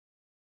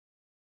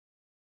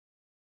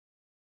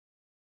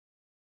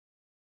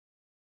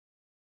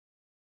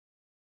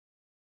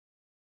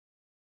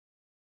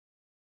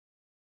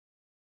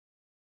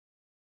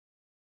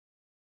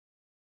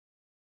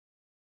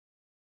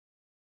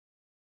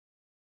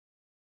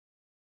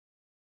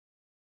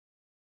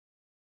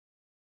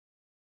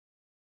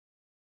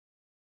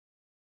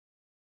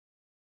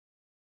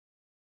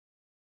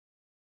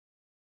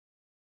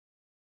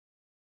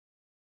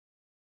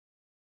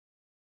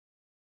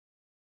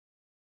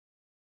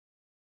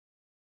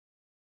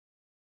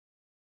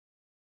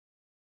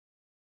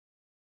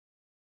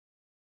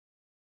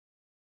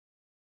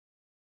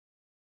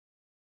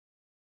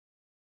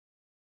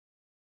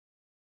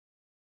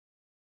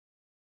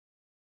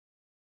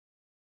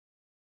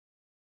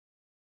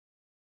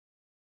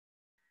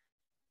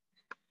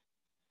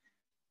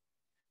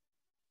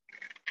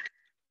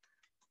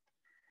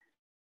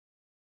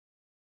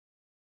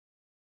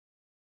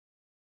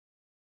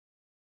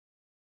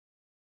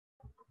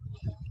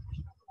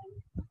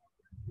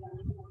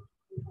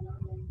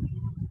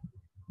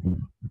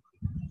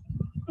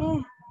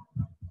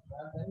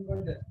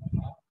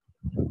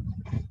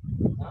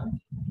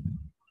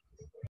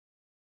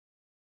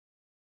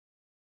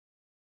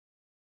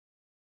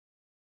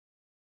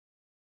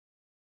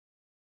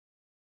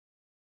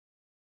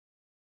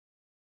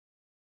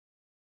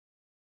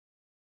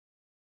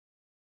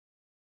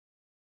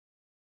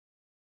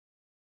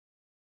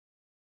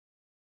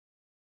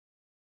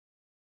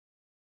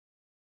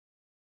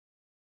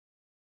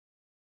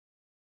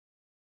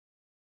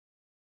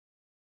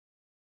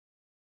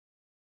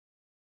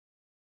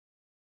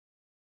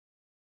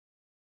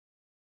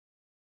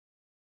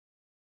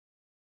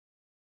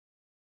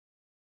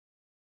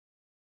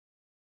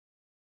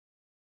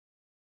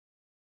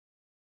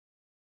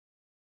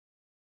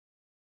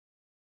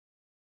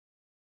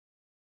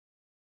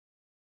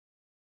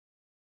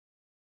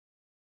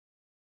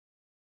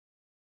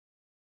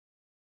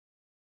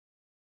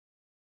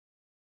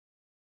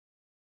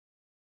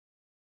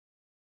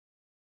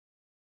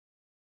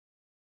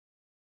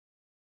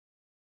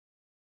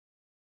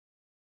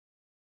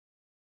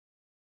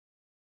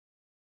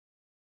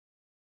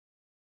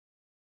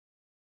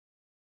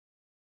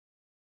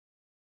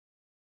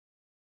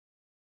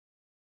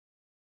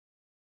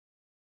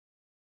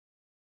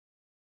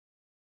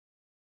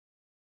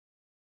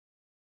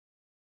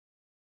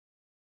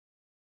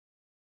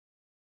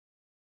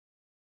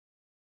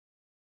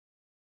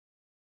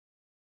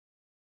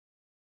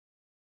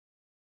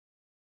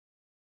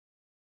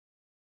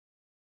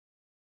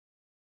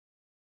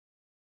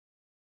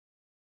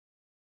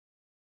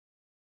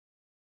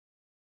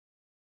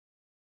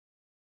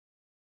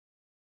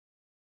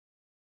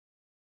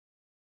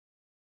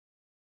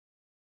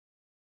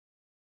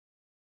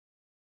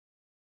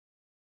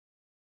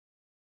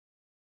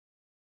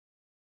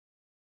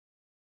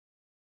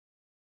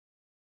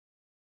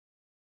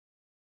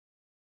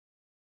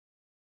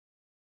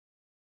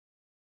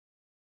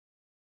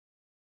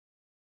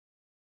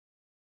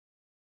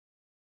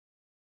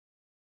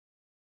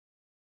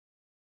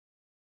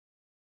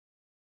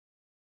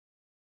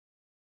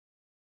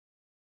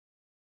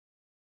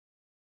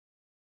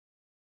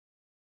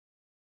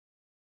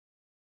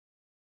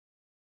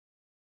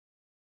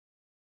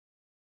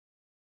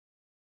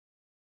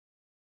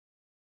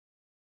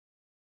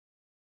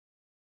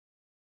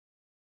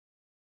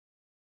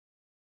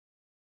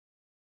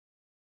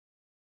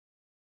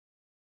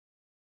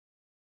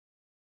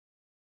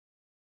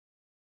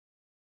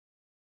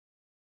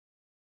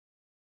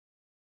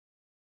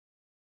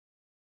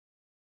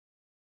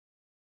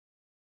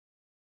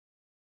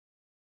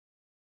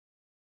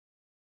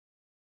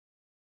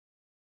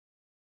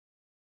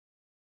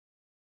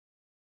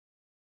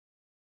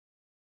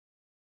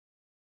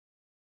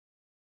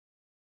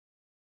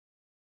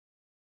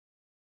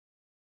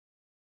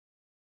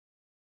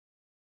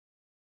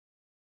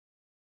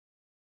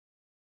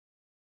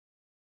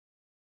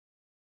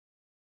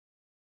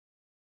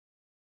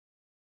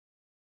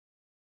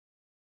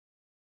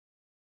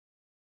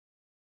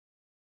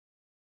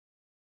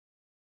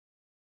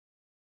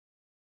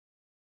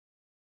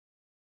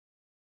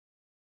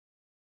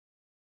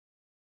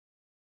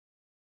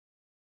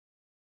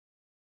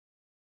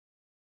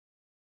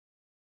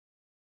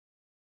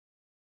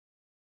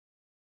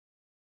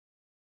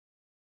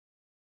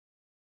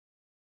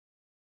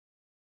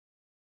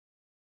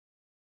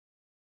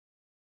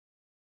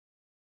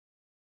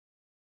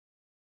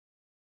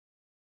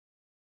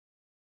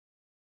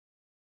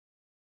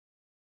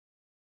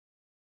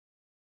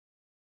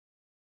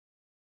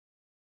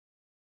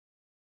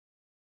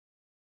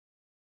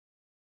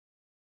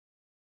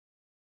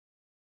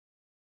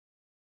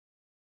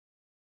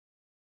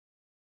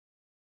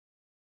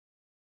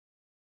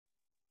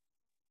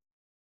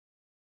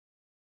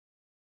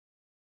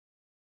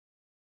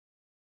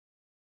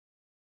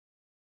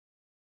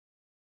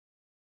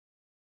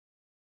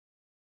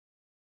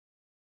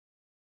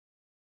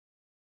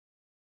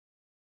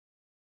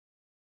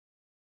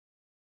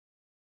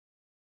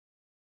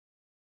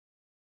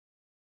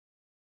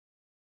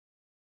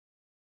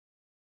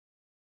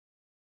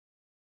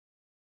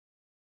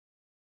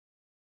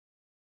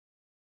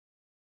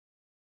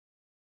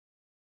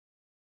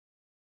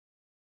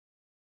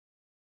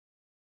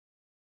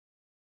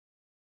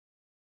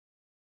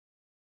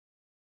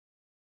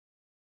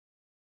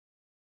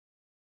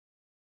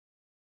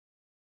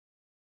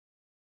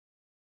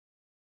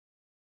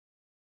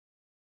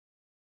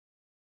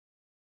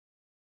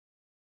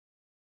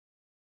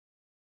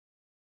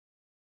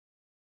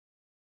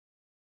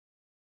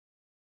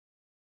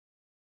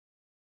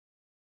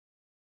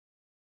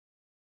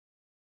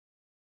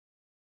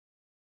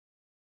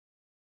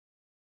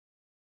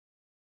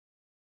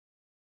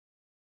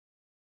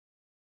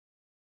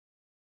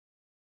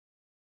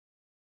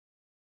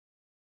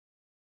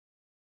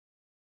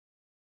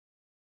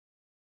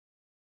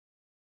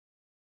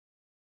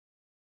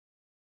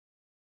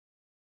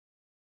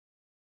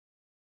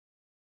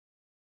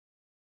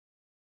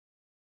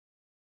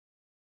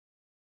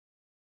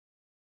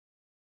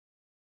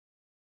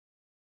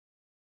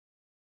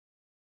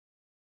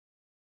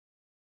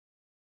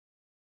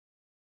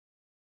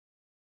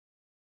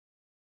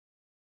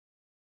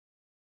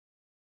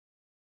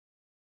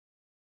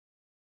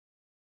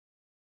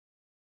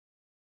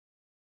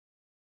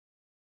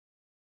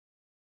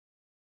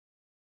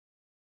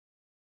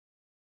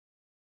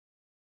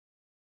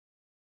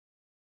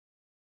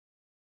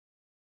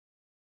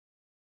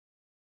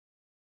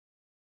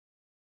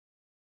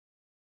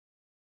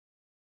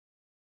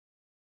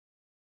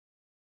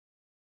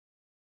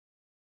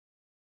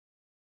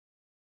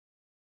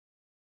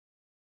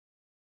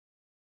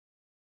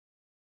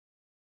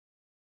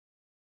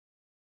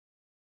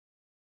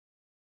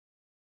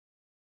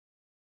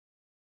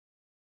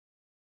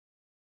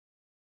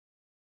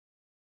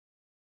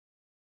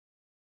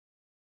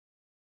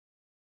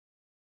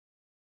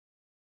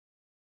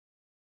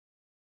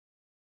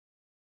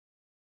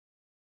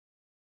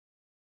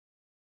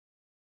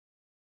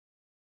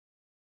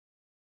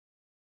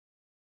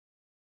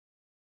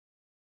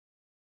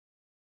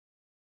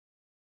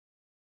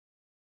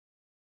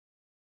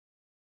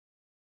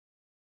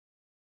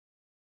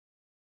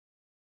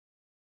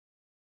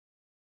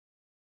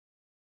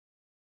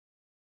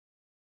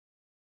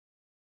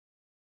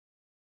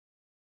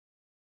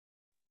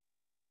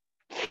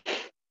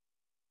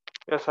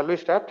Yes, shall we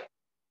start?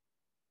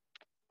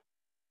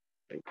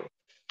 Okay.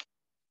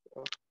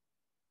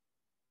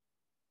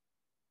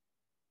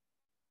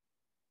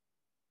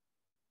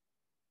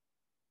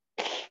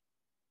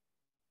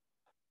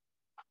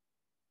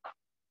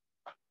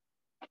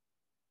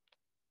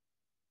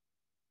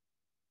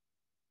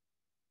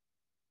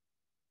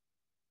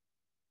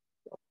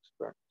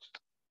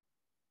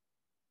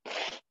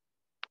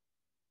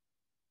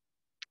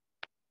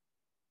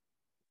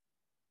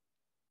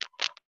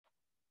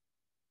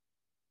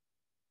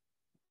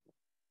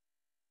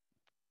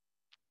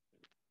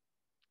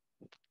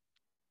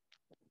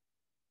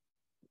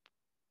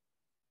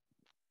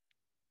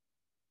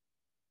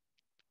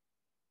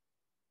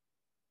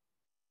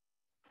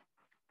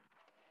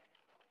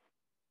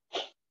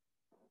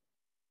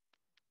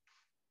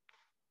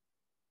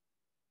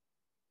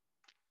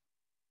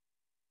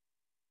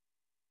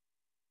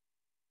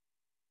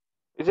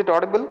 Is it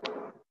audible?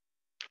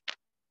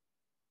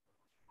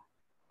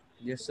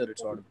 Yes, sir,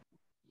 it's audible.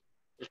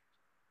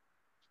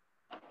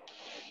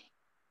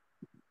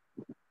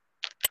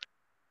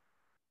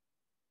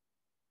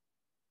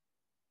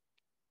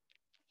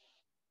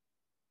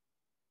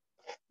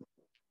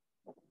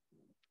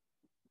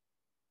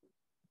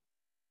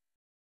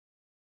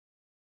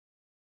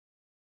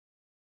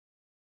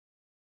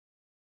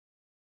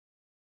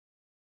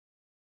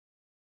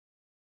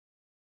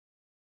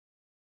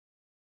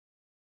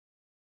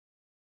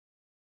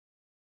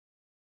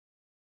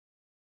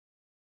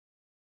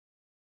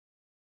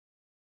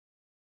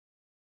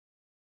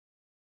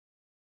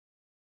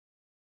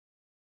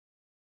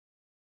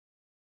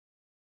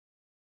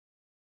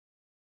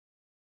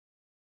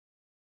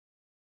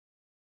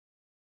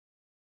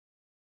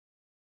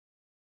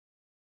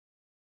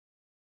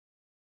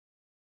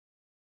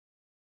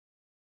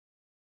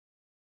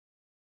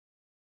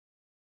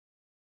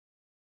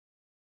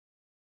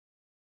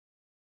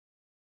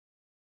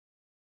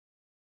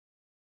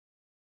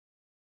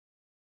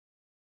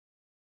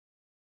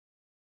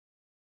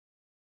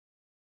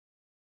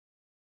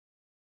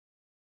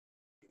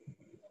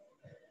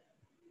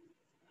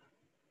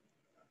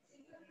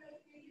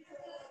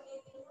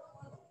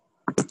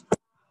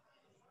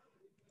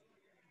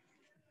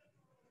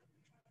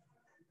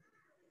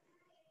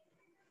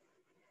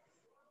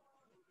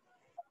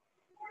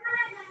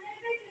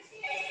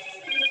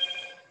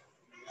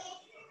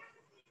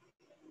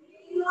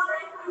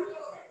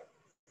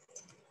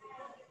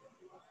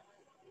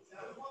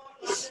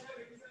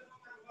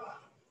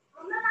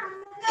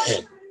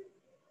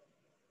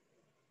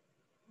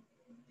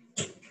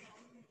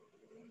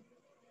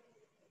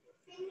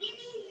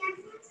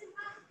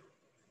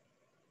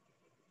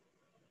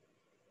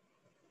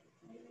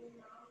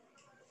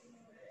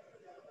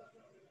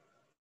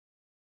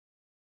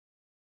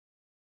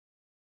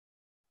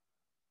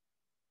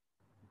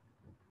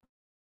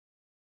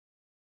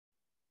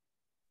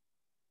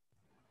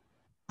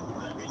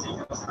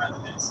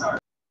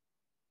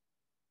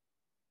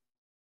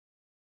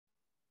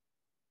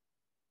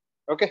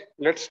 Okay,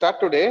 let's start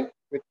today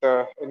with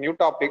a new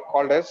topic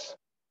called as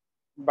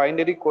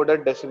binary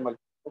coded decimal.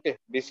 Okay,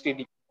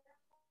 BCD.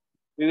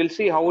 We will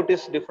see how it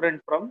is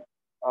different from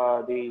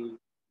the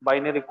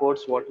binary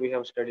codes what we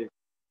have studied.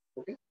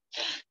 Okay,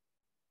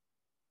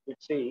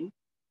 let's see.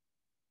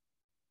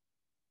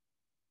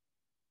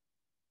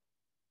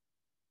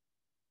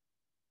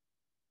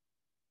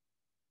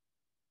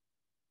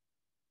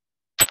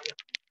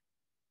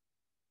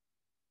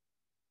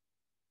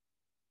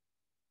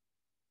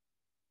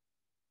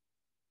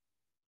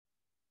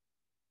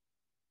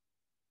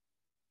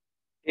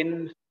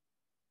 In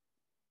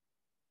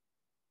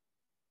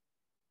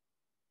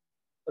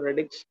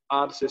Redix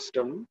R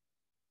system,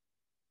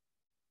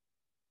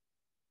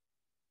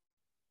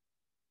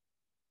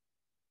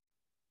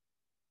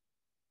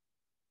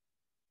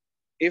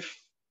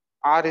 if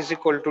R is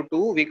equal to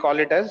 2, we call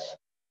it as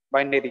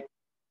binary,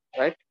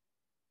 right?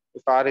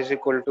 If R is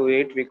equal to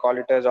 8, we call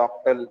it as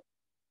octal.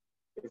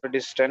 If it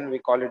is 10, we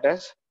call it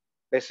as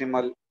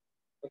decimal.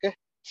 Okay,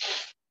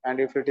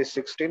 and if it is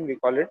 16, we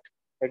call it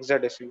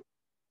hexadecimal.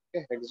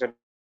 Okay, hexadecimal,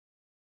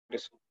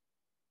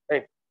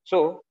 right?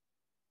 So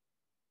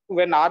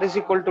when R is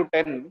equal to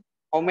 10,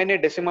 how many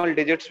decimal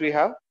digits we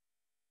have?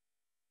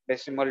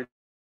 Decimal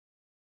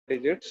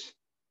digits.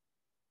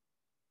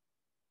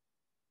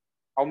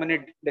 How many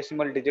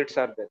decimal digits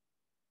are there?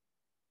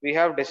 We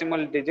have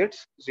decimal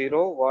digits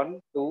 0, 1,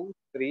 2,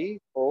 3,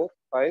 4,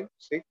 5,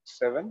 6,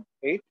 7,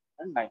 8,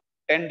 and 9.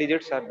 10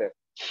 digits are there.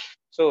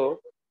 So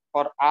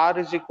for R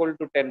is equal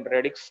to 10,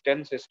 Redix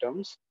 10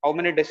 systems, how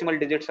many decimal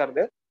digits are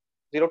there?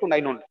 0 to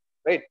 9 only,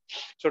 right?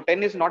 So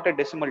 10 is not a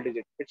decimal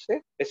digit. It's a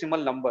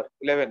decimal number.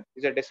 11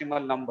 is a decimal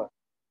number.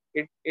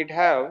 It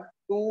have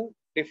two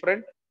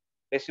different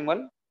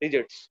decimal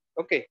digits.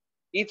 Okay.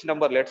 Each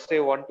number, let's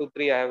say 1, 2,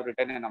 3, I have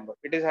written a number.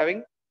 It is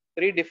having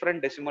three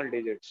different decimal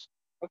digits.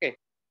 Okay.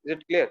 Is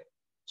it clear?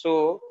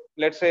 So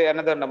let's say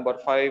another number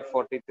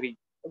 543.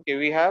 Okay.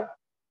 We have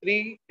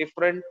three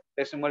different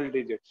decimal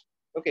digits.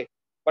 Okay.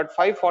 But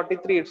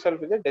 543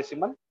 itself is a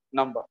decimal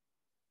number.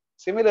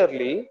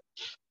 Similarly,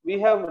 we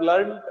have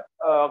learned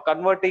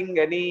converting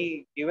any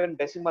even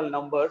decimal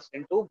numbers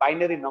into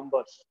binary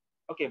numbers.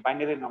 Okay,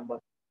 binary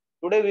numbers.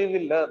 Today we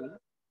will learn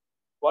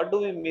what do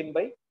we mean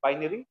by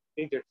binary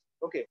digits.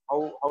 Okay,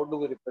 how do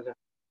we represent?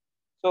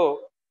 So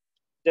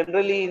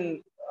generally in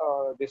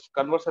this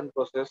conversion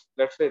process,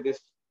 let's say this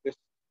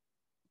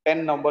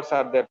 10 numbers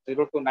are there,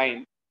 0 to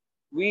 9.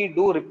 We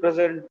do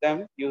represent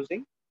them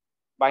using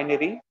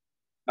binary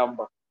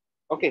number.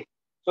 Okay,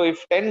 so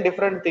if 10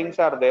 different things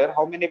are there,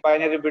 how many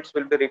binary bits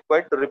will be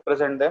required to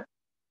represent them?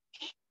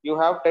 You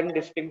have 10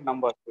 distinct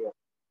numbers here,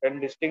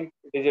 10 distinct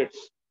digits.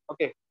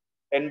 Okay,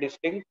 10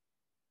 distinct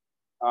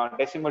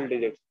decimal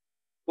digits.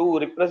 To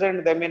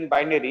represent them in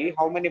binary,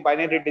 how many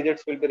binary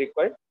digits will be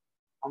required?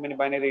 How many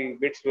binary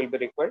bits will be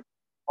required?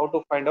 How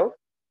to find out?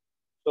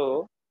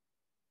 So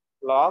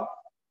log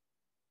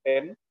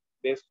 10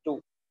 base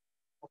 2.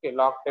 Okay,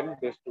 log 10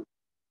 base 2.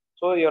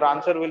 So your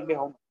answer will be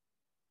how much?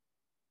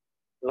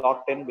 Log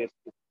 10 base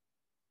 2.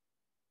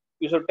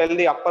 You should tell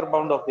the upper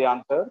bound of the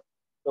answer.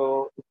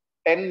 So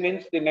 10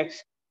 means the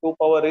next 2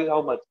 power is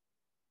how much?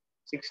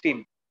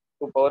 16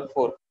 to power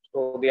 4.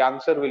 So the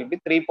answer will be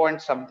 3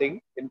 point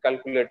something in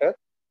calculator.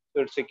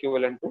 So it's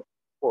equivalent to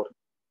 4,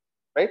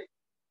 right?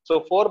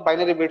 So 4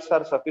 binary bits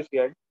are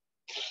sufficient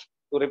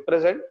to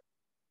represent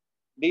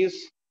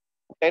these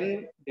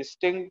 10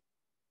 distinct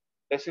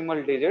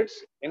decimal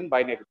digits in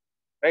binary,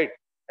 right?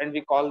 And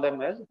we call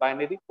them as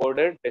binary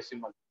coded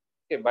decimal.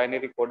 Okay,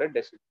 binary coded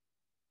decimal.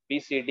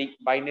 BCD,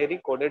 binary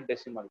coded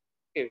decimal.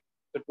 Okay,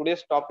 so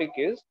today's topic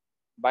is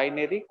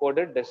binary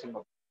coded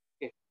decimal.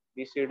 Okay,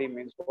 BCD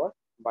means what?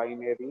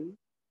 Binary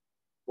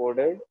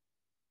coded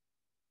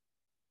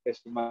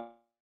decimal.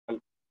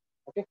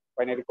 Okay,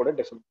 binary coded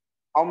decimal.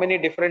 How many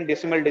different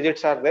decimal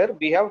digits are there?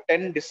 We have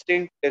 10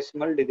 distinct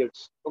decimal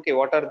digits. Okay,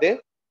 what are they?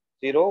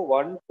 0,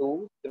 1,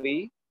 2,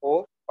 3,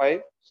 4,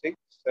 5, 6,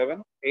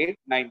 7, 8,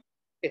 9.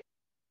 Okay,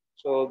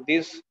 so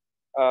these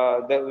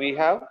we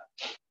have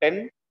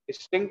 10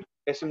 distinct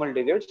decimal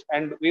digits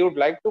and we would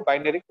like to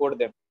binary code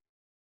them.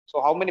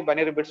 So how many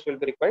binary bits will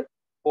be required?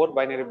 4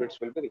 binary bits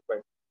will be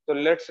required. So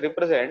let's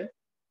represent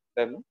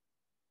them.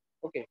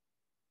 Okay,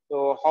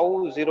 so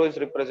how 0 is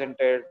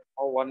represented,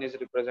 how 1 is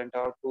represented,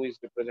 how 2 is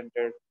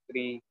represented,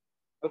 3.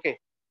 Okay,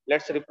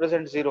 let's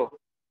represent 0.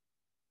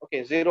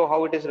 Okay, 0,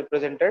 how it is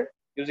represented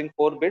using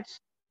 4 bits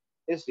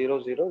is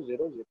 0, 0, 0,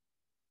 0.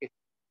 Okay,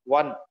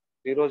 1,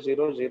 0,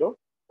 0, 0,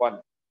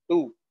 1,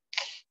 2,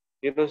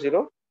 0,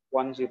 0,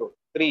 1, 0,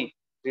 3,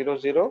 0,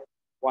 0,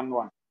 1,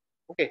 1.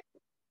 Okay,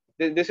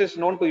 this is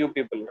known to you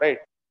people, right?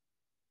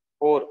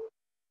 4,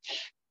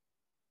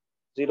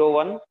 0,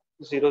 1,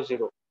 0,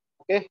 0.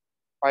 Okay,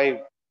 5,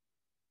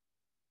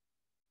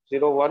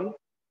 0, 1,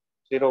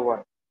 0,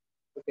 1.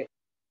 Okay,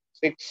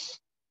 6,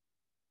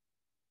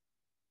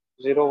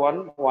 0,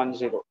 1, 1,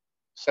 0.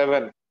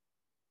 7,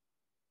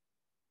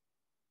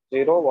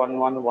 0, 1,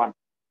 1, 1.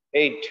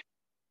 8,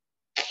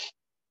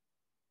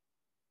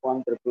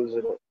 1, 0,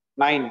 0.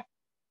 9,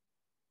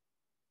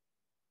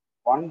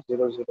 1,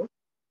 0, 0.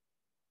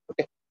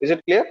 Okay, is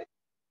it clear?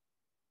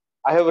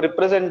 I have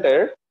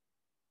represented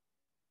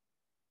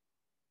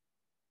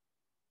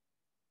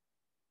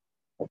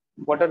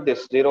what are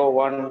this 0,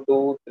 1,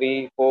 2,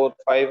 3, 4,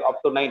 5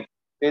 up to 9.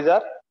 These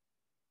are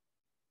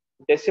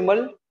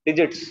decimal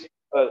digits.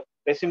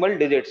 Decimal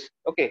digits.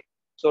 Okay,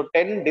 so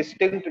 10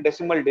 distinct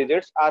decimal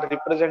digits are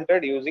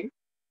represented using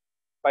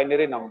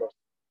binary numbers.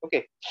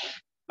 Okay,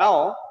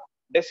 now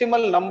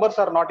decimal numbers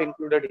are not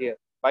included here.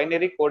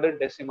 Binary coded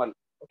decimal.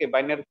 Okay,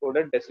 binary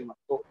coded decimal.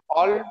 So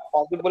all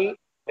possible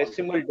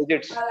decimal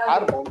digits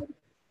are binary.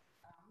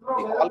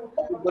 Okay, all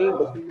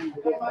possible decimal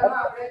digits are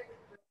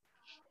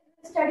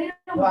Vaishnavi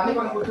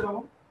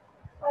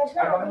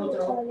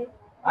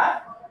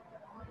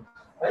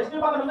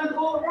పక్కన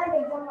ఉన్నందుకు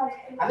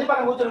అన్ని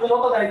పక్కన కూర్చొని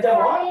చదువుతుందా exam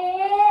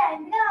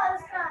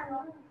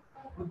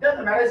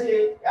ఉద్యోగం నడేసి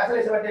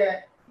యాసలేసి బట్టే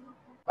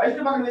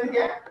వైష్ణవి పక్కన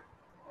మీదకే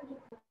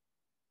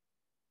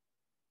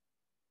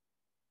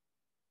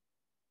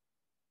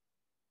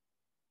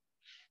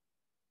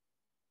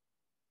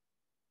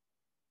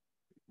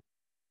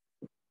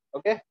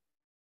okay.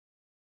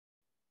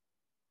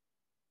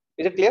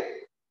 Is it clear?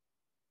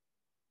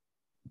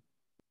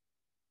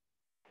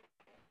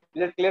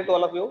 Is it clear to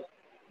all of you?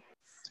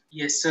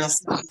 Yes, sir.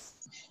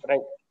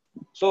 Right.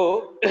 So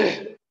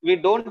we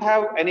don't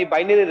have any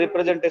binary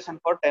representation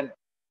for 10.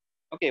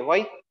 Okay, why?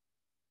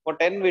 For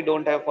 10 we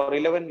don't have, for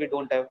 11 we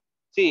don't have.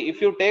 See, if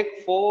you take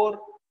 4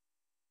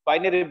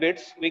 binary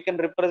bits, we can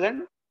represent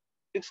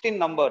 16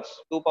 numbers,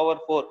 2 power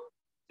 4.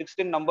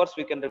 16 numbers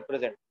we can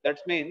represent. That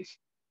means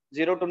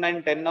 0 to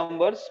 9, 10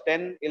 numbers,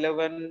 10,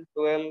 11,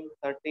 12,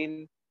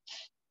 13,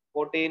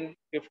 14,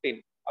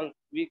 15.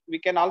 We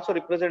can also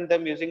represent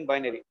them using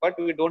binary, but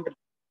we don't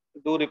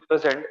do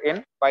represent in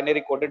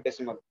binary coded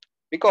decimal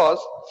because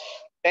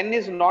 10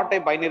 is not a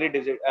binary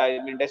digit, I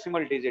mean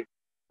decimal digit.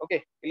 Okay,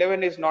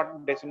 11 is not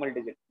decimal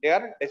digit. They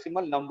are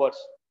decimal numbers.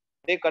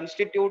 They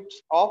constitute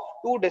of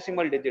two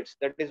decimal digits,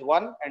 that is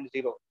 1 and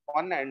 0,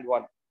 1 and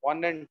 1,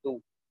 1 and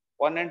 2,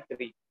 1 and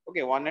 3.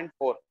 Okay, 1 and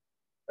 4,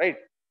 right?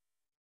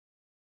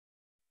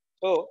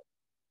 So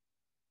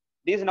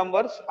these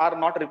numbers are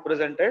not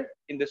represented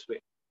in this way.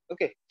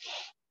 Okay.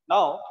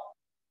 Now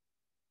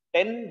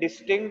 10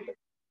 distinct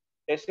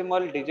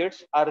decimal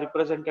digits are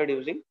represented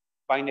using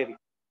binary,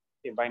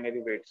 okay,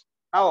 binary weights.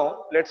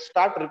 Now let's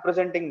start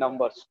representing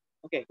numbers.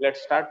 Okay,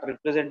 let's start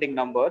representing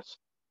numbers.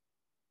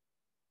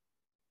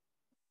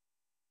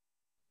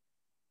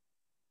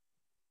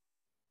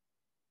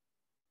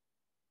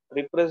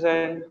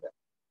 Represent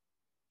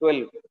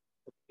 12,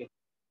 okay,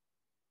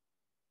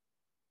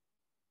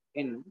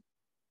 in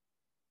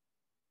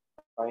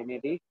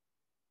binary,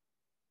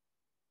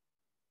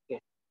 okay,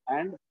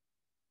 and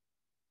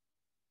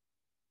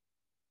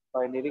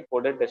binary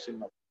coded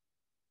decimal,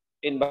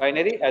 in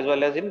binary as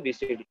well as in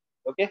BCD.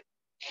 Okay.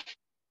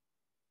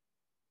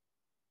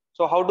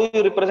 So how do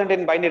you represent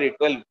in binary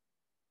 12?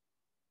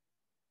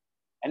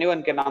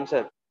 Anyone can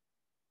answer.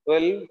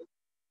 12,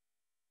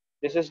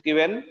 this is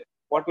given.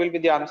 What will be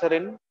the answer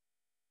in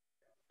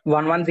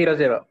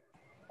 1100.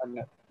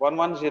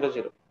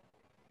 1100?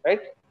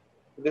 Right?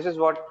 This is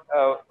what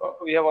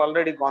we have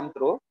already gone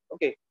through.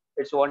 Okay,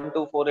 it's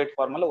 1248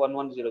 formula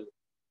 1100.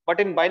 But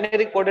in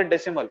binary coded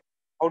decimal,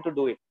 how to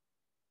do it?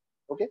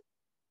 Okay,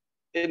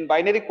 in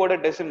binary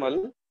coded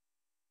decimal,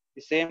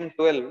 the same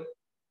 12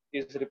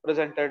 is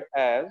represented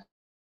as,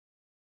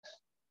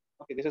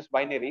 okay, this is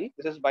binary.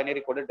 This is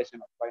binary coded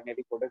decimal.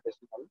 Binary coded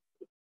decimal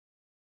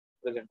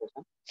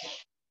representation.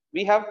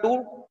 We have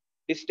two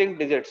distinct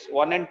digits,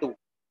 1 and 2,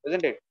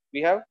 isn't it?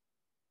 We have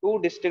two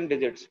distinct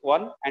digits,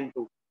 1 and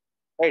 2,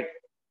 right?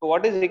 So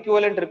what is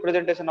equivalent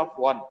representation of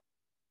 1?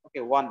 Okay,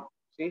 1.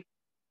 See,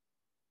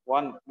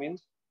 1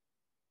 means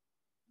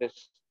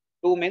this,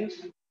 2 means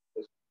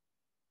this.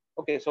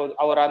 Okay, so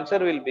our answer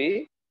will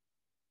be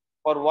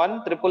for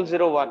 1 triple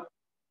 0 1.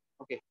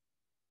 Okay,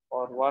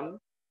 for 1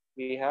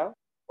 we have,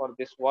 for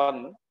this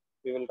 1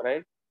 we will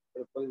write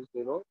triple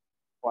 0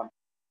 1,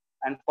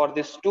 and for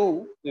this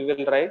 2 we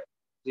will write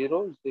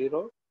 0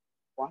 0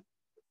 1.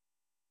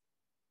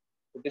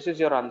 So this is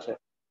your answer.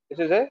 This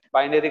is a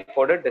binary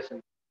coded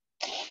decimal.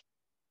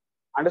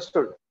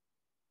 Understood?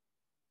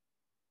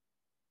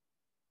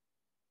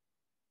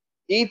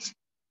 Each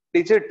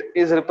digit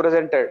is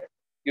represented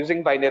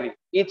using binary.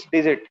 Each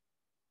digit.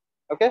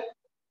 Okay.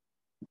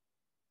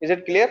 Is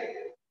it clear?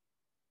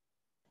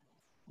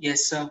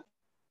 Yes, sir.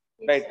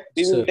 Right.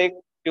 We Yes, will sir. take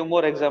few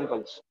more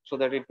examples so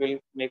that it will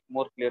make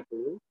more clear to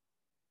you.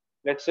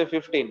 Let's say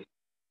 15.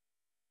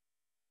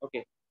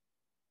 Okay.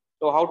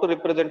 So how to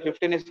represent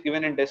 15 is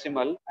given in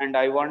decimal, and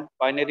I want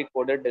binary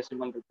coded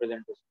decimal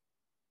representation.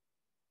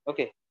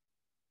 Okay.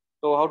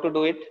 So how to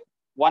do it?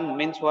 1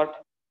 means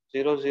what?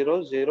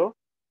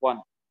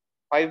 0001.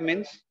 5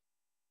 means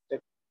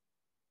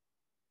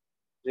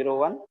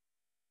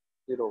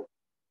 0101.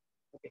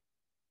 Okay.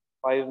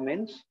 5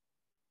 means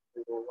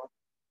 01.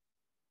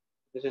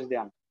 This is the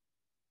answer.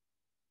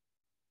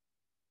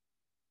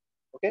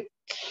 Okay.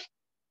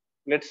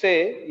 Let's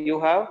say you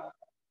have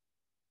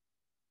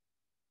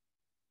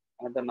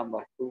another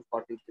number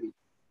 243,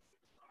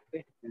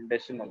 okay, in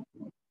decimal,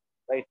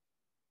 right?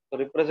 So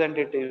represent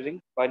it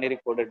using binary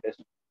coded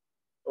decimal.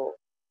 So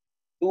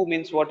 2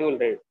 means what you will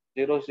write?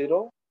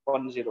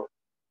 0010.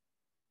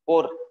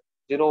 4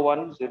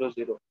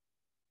 0100.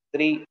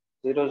 3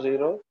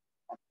 00.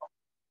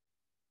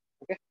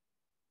 Okay.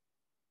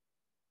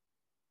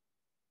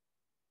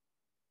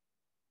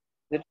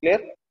 Is it clear?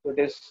 So it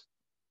is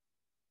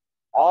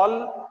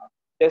all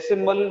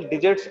decimal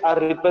digits are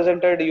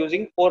represented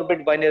using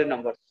 4-bit binary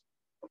numbers.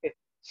 Okay.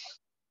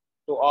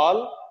 So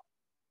all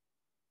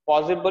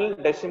possible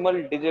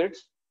decimal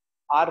digits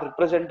are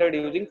represented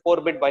using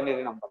 4-bit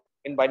binary number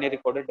in binary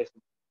coded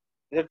decimal.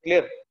 Is it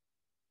clear?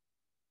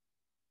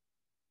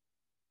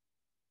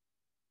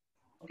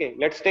 Okay,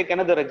 let's take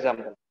another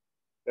example.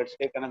 Let's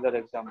take another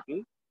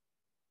example.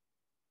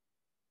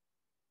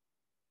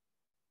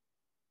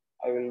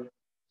 I will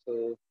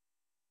say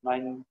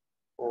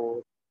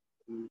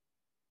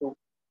 9432.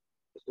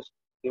 This is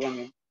given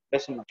in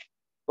decimal.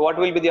 So what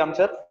will be the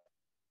answer?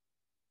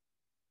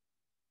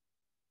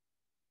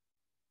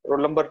 Roll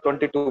number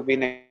 22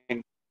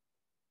 B9.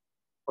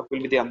 What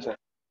will be the answer?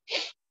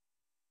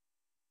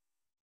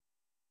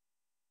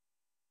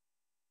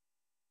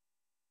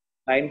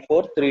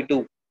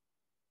 9432.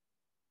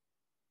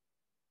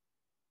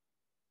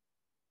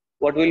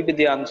 What will be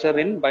the answer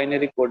in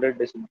binary coded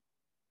decimal?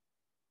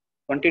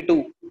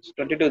 22. It's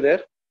 22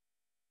 there.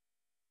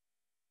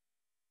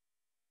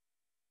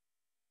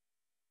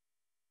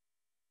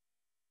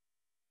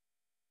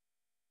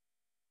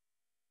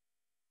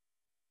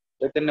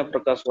 Chaitanya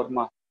Prakash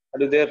Verma. Are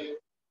you there?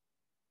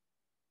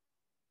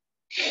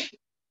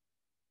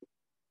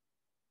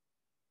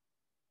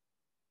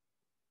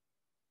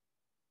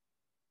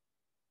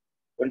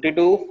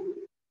 22.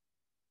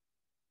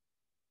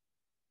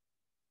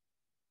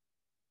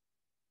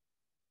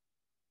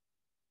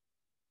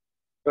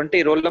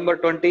 20. Roll number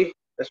 20.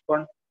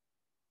 Respond.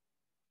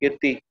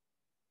 Kirti.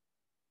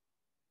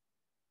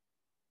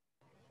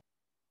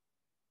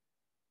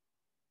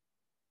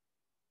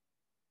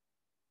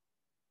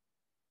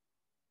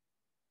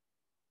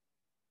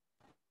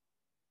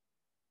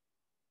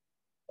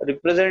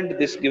 represent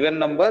this given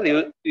number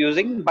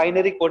using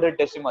binary coded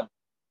decimal.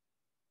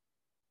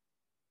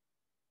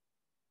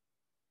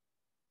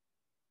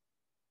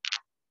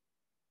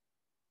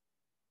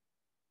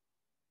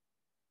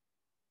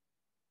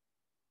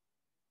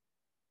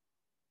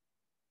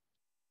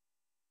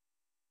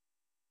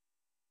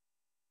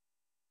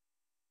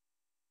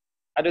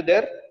 Are you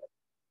there?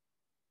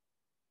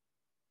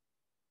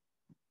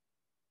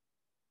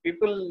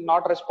 People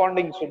not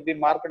responding should be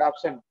marked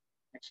absent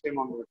next time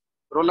onward.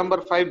 Roll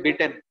number 5,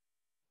 B10.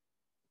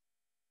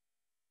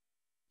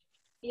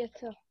 Yes,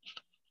 sir.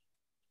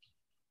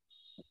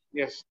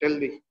 Yes, tell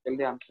the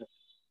answer.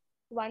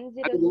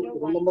 1001.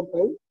 Roll number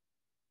 5?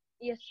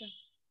 Yes, sir.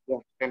 Yeah,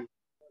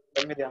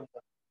 tell me the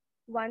answer.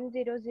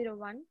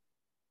 1001.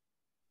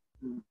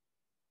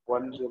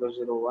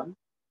 1001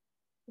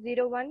 0100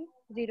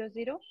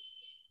 0100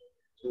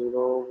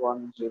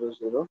 0011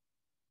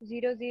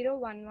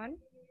 0011.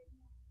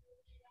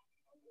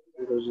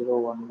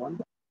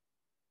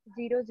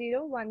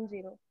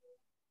 0010.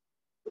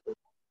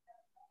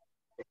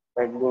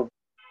 Right, good.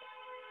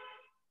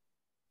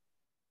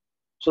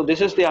 So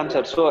this is the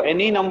answer. So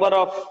any number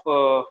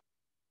of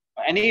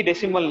any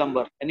decimal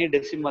number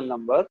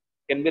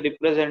can be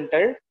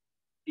represented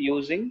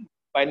using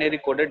binary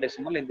coded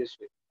decimal in this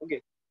way.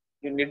 Okay,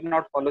 you need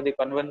not follow the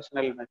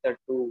conventional method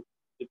to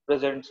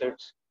represent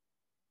its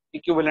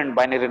equivalent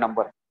binary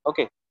number.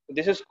 Okay, so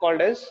this is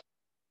called as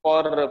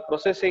for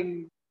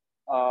processing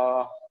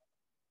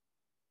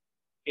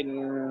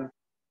in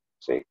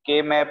say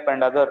K-map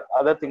and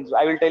other things.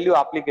 I will tell you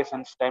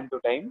applications time to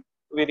time.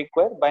 We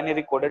require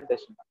binary coded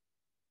decimal.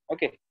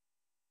 Okay,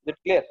 is it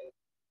clear?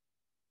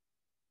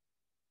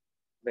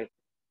 Right.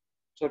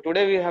 So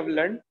today we have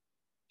learned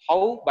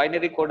how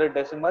binary coded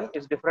decimal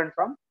is different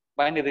from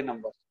binary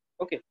numbers.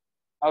 Okay.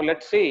 Now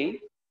let's see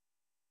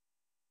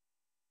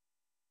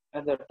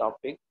another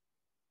topic,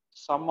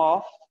 sum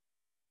of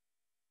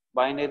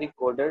binary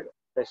coded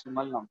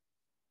decimal number.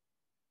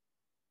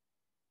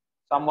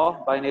 Sum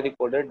of binary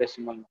coded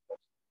decimal numbers.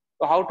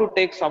 So how to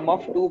take sum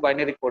of two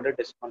binary coded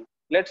decimal?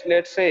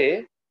 Let's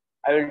say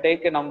I will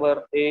take a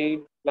number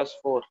 8 plus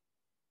 4.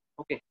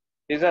 Okay.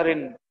 These are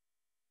in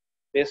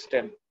base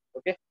 10.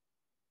 Okay.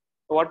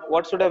 So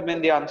what should have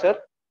been the answer?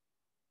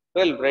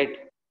 12,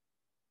 right?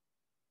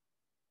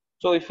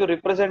 So if you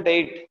represent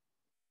 8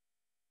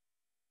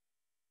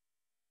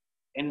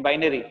 in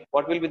binary,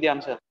 what will be the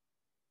answer?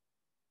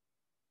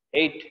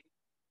 8.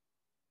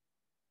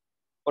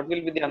 What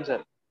will be the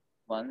answer?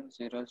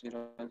 1000.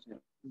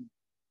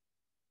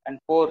 And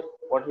 4,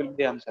 what will be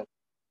the answer?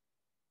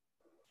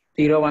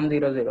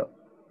 0100.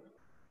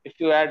 If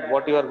you add,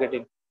 what you are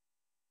getting?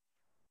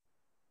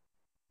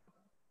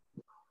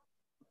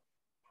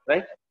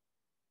 Right?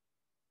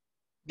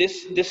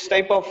 This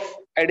type of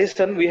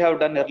addition we have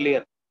done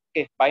earlier.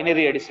 Okay,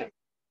 binary addition.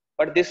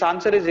 But this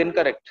answer is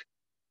incorrect.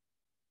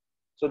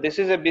 So this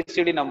is a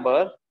BCD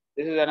number.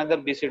 This is another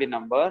BCD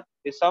number.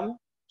 This sum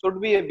should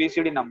be a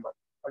BCD number,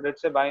 but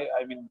it's a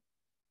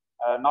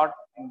not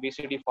in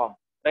BCD form,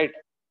 right?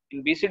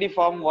 In BCD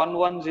form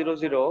 1100,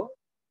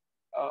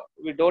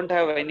 we don't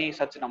have any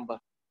such number,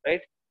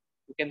 right?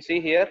 You can see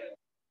here.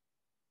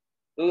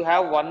 Do you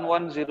have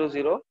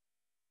 1100?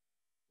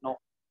 No,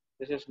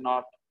 this is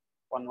not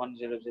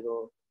 1100.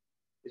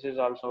 This is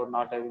also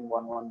not having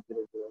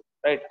 1100,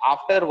 right?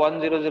 After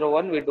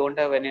 1001, we don't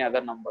have any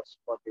other numbers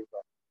for this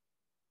one,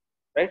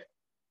 right?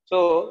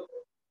 So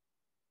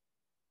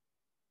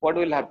what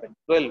will happen?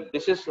 Well,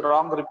 this is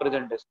wrong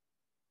representation.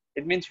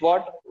 It means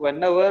what?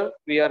 Whenever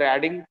we are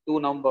adding two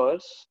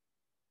numbers,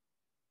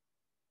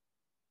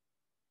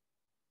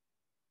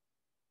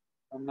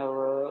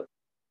 whenever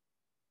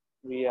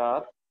we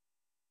are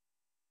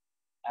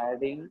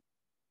adding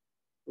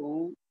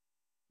two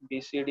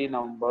BCD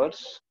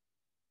numbers,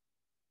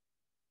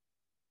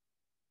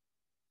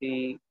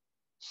 the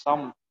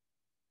sum,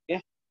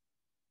 okay,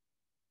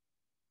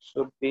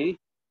 should be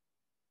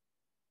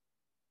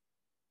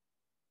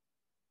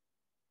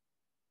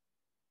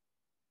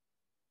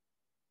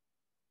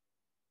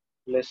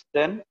less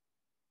than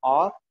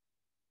or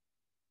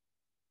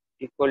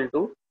equal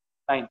to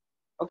 9.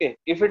 Okay,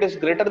 if it is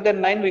greater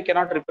than 9, we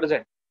cannot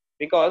represent,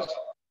 because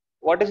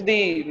what is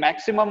the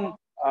maximum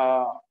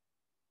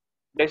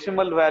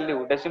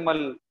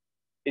decimal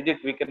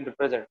digit we can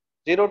represent?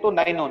 0 to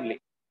 9 only,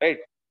 right?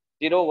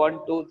 0, 1,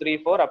 2, 3,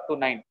 4 up to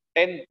 9.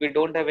 10, we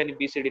don't have any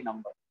BCD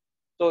number.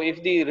 So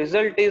if the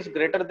result is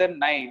greater than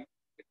 9,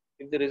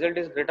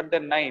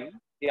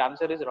 the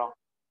answer is wrong.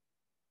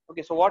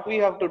 Okay, so what we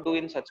have to do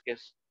in such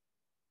case?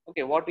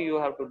 Okay, what do you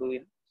have to do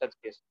in such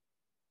case?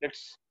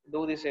 Let's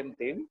do the same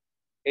thing.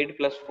 8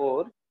 plus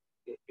 4,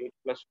 okay, 8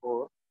 plus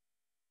 4.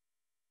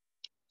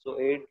 So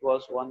 8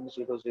 was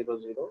 1000,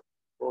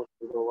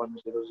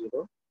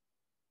 40100.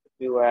 If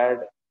you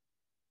add,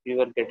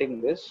 you are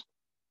getting this.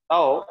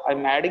 Now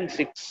I'm adding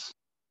 6.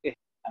 Okay,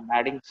 I'm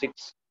adding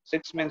 6.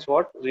 6 means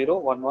what? 0,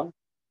 1, 1.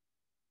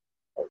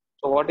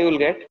 So what you will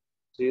get?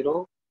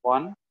 0,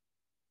 1,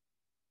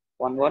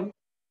 1, 1,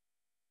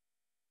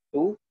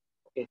 2.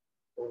 Okay,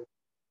 so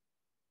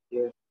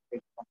here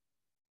 8, 1.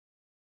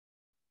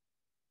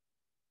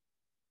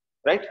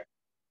 right?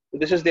 So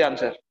this is the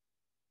answer.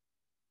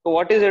 So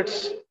what is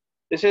its?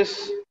 This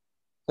is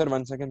Sir,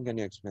 1 second. Can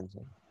you explain,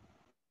 sir?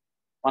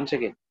 once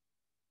again.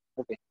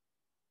 Okay.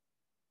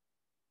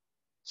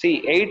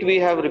 See, 8 we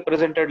have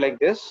represented like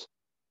this.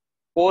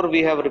 4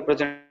 we have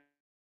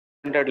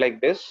represented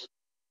like this.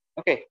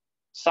 Okay.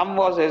 Sum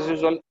was as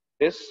usual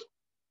this.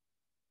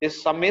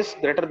 This sum is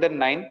greater than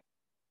 9.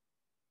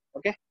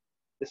 Okay.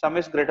 The sum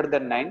is greater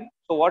than 9.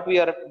 So what we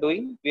are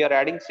doing? We are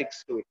adding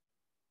 6 to it.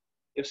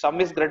 If sum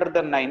is greater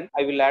than 9,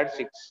 I will add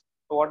 6.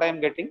 So what I am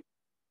getting?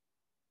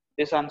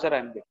 This answer I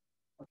am getting.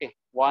 Okay.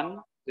 1,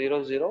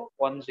 0, 0,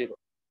 1, 0.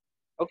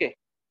 Okay.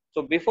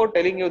 So before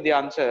telling you the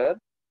answer,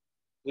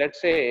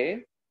 let's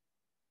say,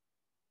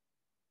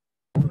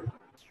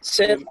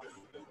 Sir,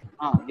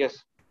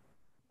 yes.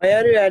 why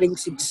are you adding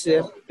 6,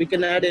 sir? We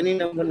can add any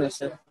number, no,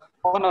 sir.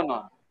 Oh,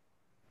 no.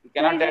 You So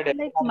cannot is add it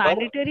any like number.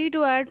 mandatory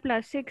to add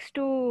 +6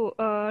 to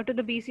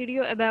the BCD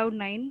above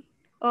 9,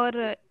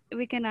 or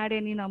we can add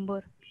any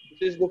number?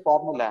 This is the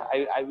formula.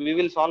 We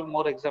will solve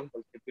more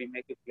examples. It will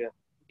make it clear.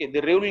 Okay.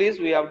 The rule is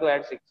we have to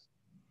add 6.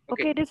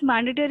 Okay, it is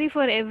mandatory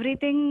for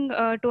everything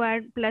to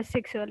add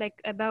 +6, or like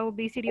above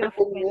BCD of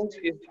Everything 12. means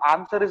if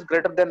answer is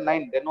greater than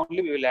 9, then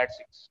only we will add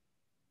 6.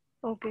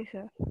 Okay,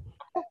 sir.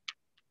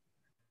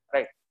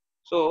 Right.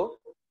 So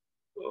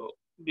uh,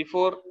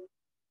 before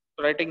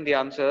writing the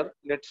answer,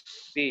 let's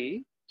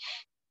see.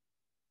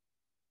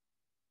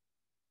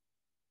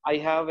 I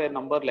have a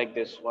number like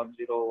this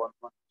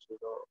 10110.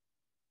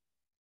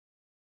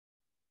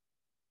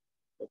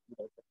 Let me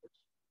write it.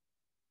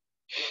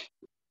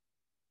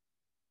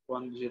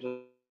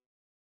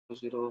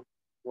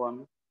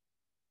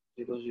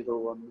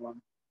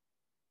 10010011.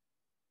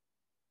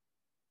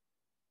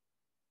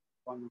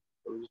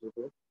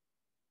 120.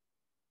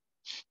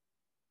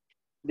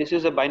 This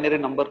is a binary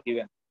number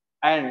given,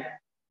 and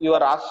you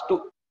are asked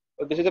to.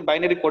 This is a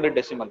binary coded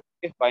decimal.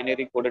 Okay,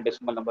 binary coded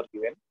decimal number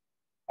given,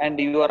 and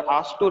you are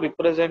asked to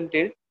represent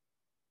it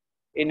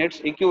in its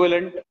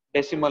equivalent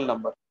decimal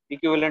number.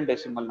 Equivalent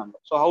decimal number.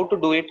 So how to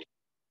do it?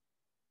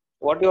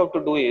 What you have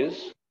to do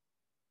is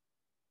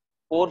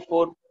four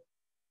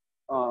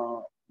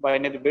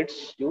binary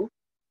bits you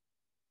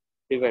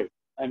divide.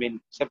 I mean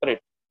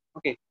separate.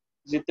 Okay.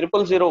 The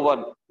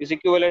 0001 is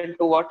equivalent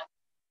to what?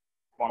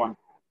 1.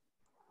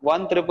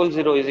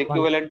 1000 is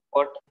equivalent to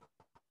what?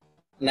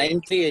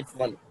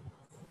 9381.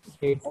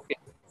 Okay.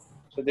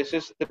 So this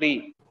is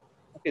 3.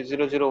 Okay,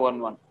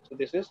 0011. So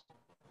this is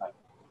 5.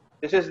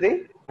 This is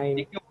the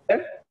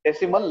equivalent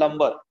decimal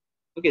number.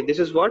 Okay, this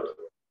is what?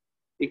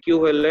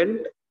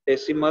 Equivalent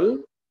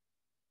decimal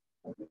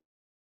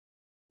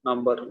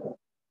number.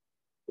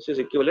 This is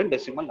equivalent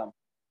decimal number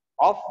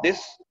of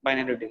this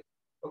binary digit.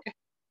 Okay,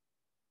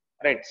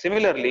 right.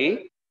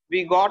 Similarly,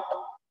 we got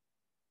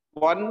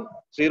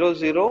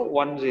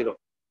 10010.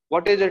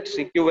 What is its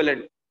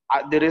equivalent?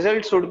 The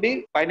result should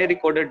be binary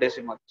coded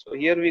decimal. So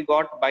here we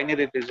got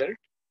binary result.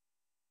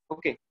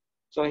 Okay,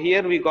 so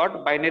here we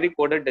got binary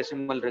coded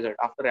decimal result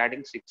after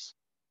adding 6,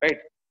 right?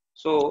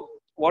 So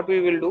what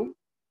we will do?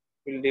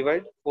 We'll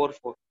divide 4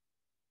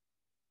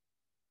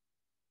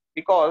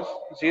 because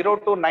 0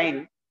 to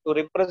 9 to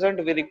represent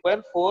we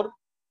require 4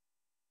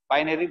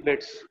 binary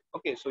bits.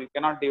 Okay, so you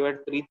cannot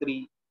divide 3.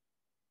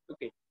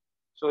 Okay,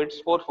 so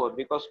it's 4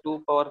 because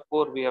 2 power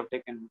 4 we have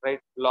taken,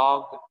 right?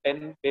 Log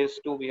 10 base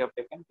 2 we have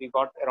taken, we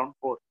got around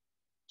 4.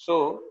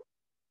 So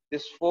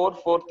this 4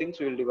 things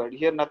we will divide.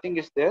 Here nothing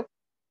is there,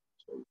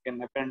 so you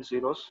can append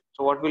zeros.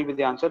 So what will be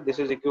the answer? This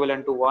is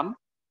equivalent to 1.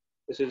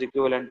 This is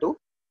equivalent to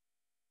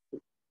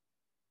 2.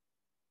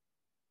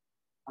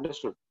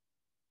 Understood?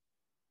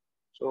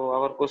 So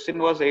our question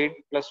was 8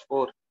 plus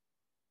 4.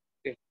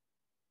 Okay,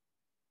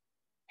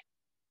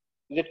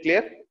 is it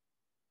clear?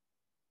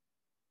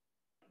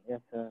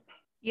 Yes, sir.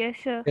 Yes,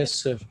 sir. Yes,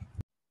 sir.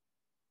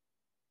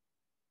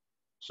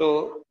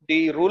 So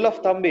the rule of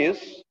thumb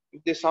is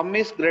if the sum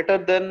is greater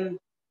than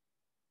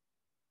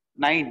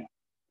 9,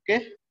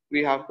 okay,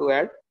 we have to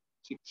add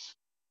 6.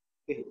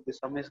 Okay, if the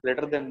sum is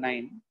greater than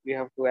 9, we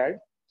have to add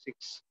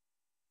 6.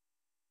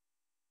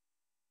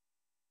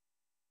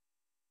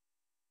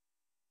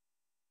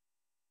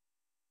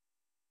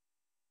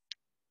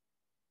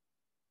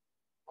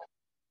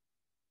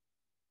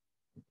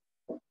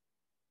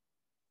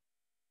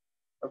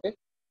 Okay.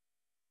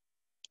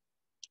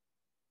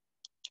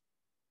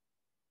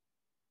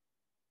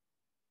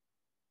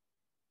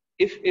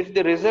 If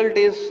the result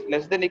is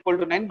less than equal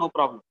to 9, no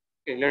problem.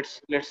 Okay,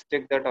 let's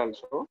check that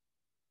also.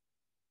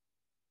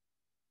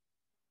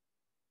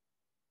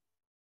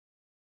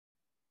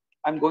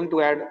 I'm going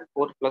to add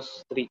 4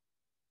 plus 3.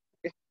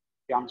 Okay,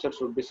 the answer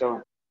should be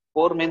 7.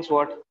 4 means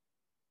what?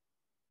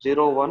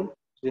 0 1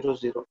 0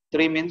 0.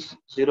 3 means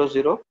 0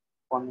 0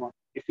 1 1.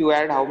 If you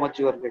add, how much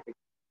you are getting?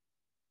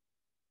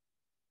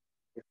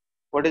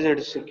 What is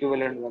its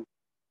equivalent one?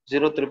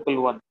 0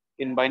 triple 1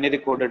 in binary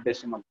coded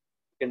decimal.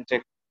 You can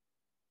check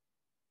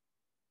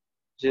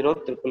 0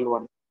 triple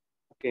 1.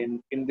 Okay,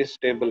 in this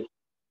table,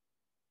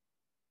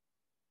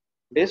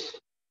 this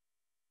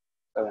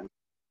 7.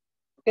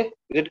 Okay,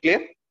 is it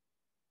clear?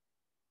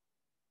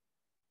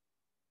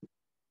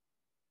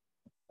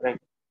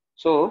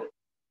 So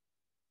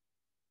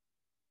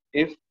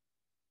if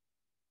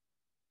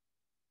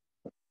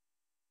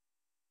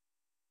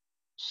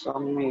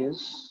sum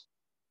is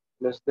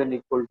less than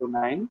equal to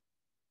 9,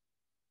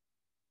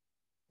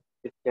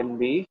 it can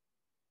be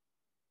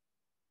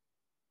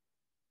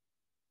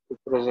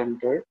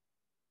represented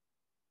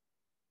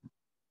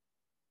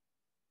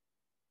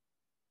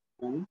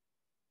in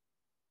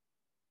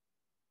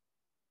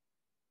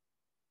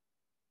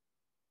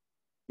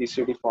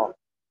BCD form.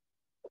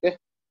 Okay.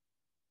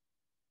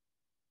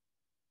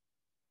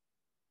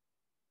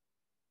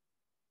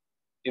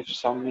 If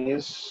sum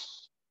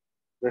is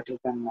greater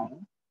than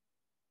 9,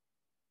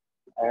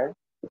 add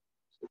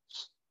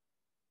 6.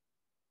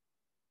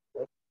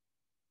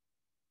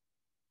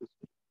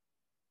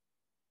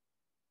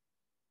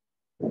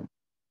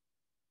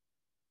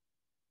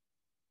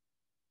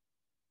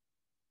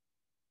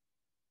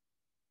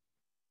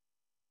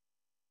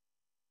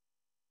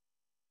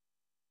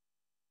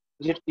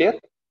 Is it clear?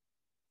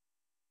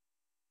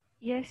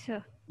 Yes,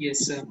 sir. Yes,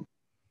 sir.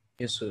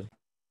 Yes, sir.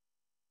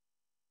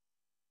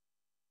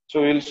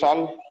 So we'll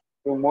solve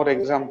two more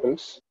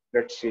examples.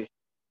 Let's see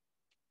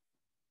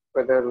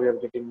whether we are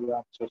getting the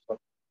answers or not.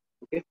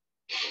 Okay.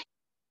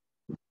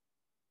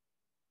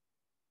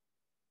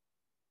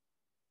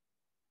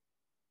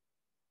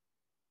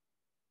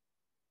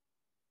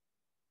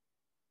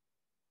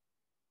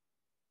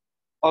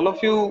 All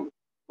of you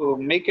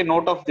make a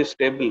note of this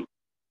table,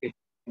 okay,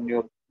 in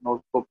your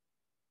notebook.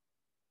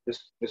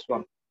 This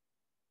one.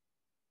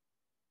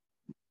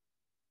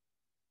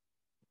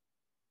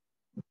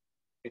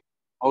 Okay.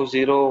 How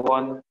 0,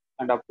 1,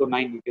 and up to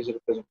 9 it is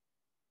represented.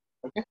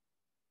 Okay.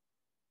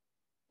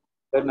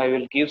 Then I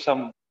will give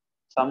some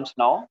sums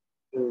now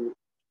to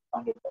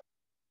find it out.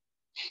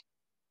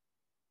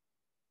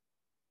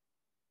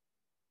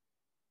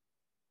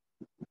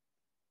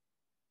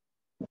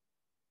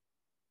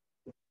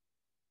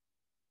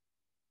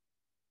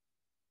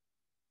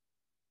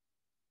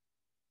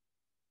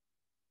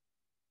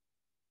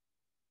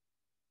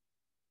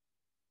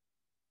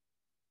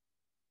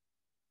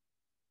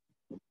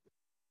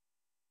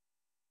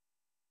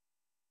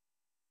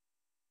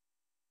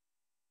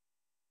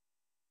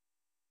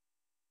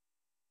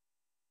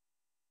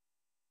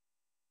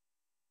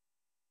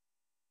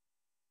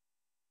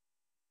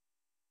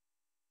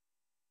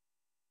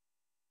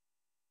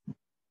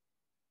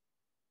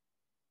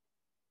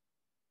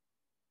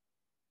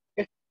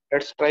 Okay.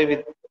 Let's try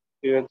with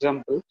few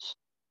examples.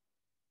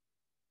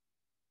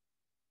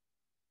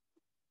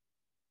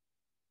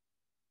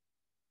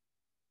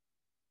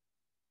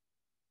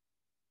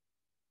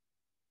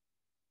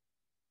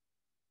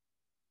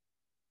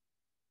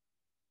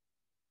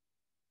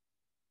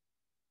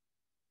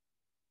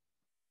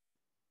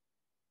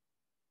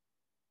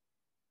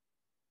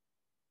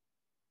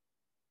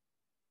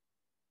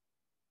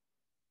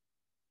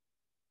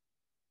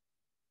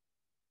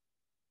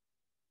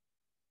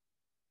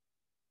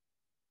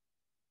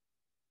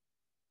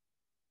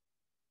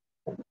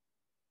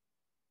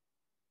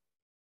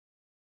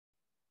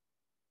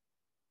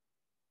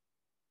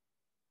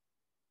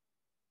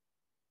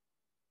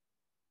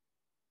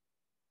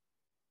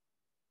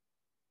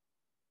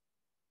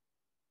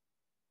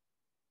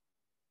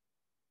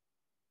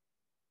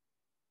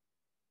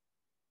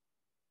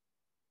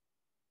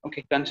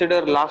 Okay.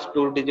 Consider last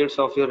two digits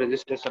of your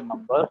registration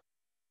number,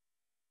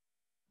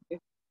 okay,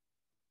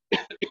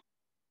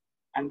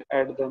 and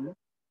add them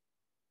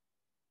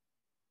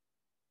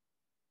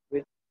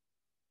with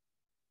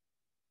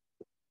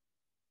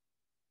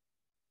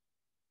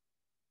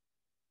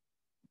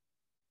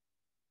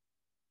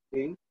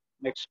the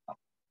next number.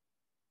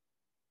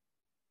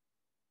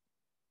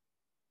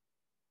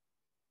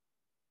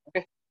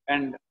 Okay.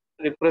 And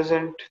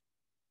represent,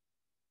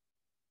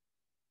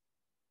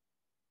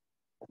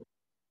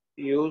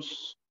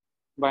 use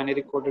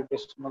binary coded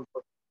decimal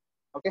code.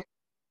 Okay.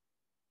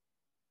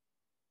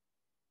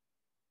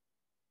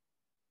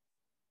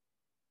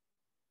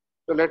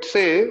 So let's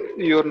say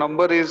your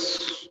number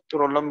is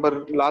roll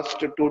number last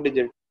two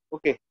digit.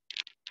 Okay.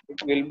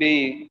 It will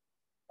be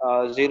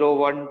 0,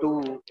 1,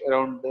 2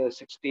 around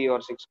 60 or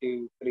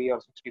 63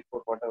 or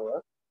 64,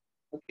 whatever.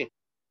 Okay.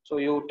 So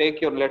you take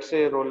your, let's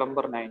say, roll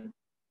number 9.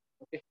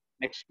 Okay.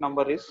 Next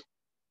number is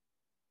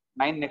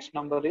 9. Next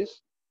number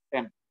is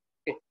 10.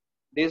 Okay.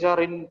 These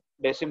are in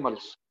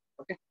decimals.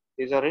 Okay.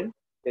 These are in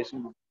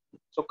decimal.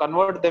 So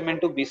convert them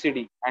into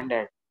BCD and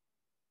add.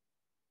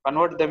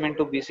 Convert them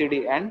into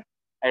BCD and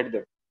add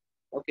them.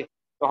 Okay.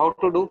 So how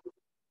to do?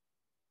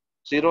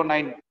 0,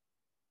 9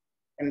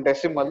 in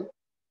decimal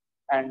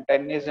and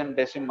 10 is in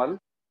decimal.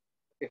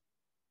 Okay.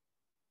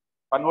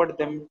 Convert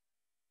them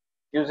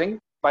using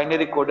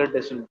binary coded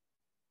decimal.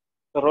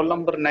 So roll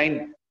number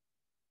 9,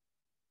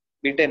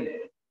 B10,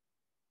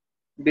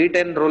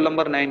 B10 roll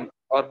number 9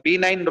 or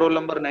B9 roll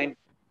number 9.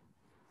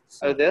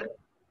 Are you there?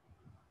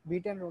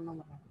 B10 roll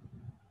number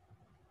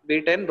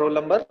B10 roll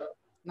number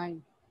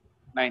 9.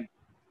 9.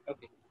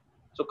 Okay.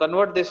 So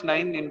convert this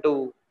 9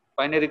 into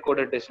binary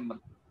coded decimal.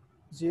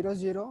 0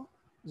 0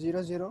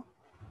 0 0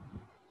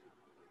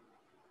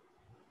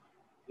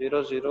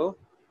 0 0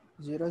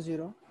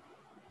 00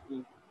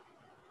 Hmm.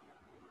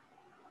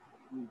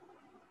 Hmm.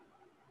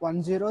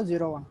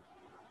 1001.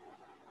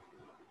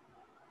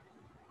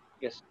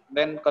 Yes.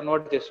 Then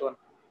convert this one.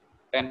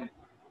 10.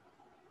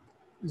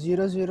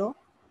 00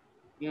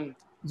 Hmm.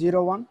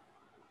 01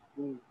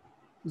 Hmm.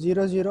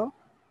 00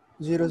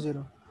 Hmm.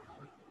 00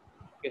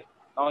 Okay.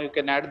 Now you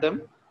can add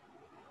them.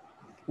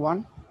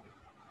 1.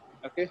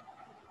 Okay.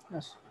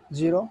 Yes.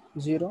 0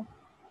 0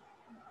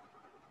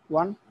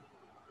 1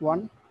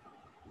 1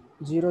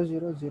 0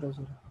 0 0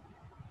 0.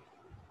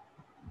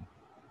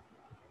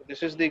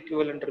 This is the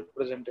equivalent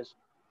representation.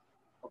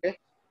 Okay.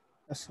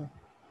 Yes, sir.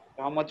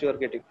 How much you are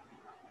getting?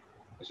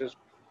 This is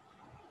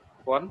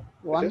 1. This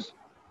 1 is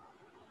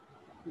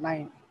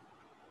 9.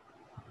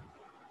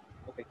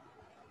 okay.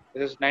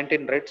 This is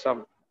 19, right?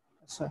 Sum.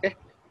 Yes, sir. Okay.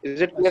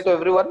 Is it clear Yes. to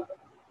everyone?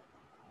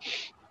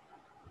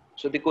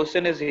 So the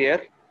question is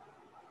here.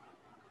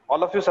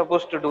 All of you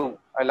supposed to do.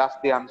 I'll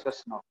ask the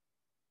answers now.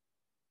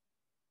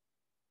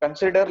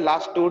 Consider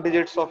last 2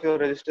 digits of your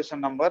registration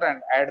number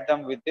and add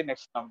them with the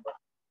next number.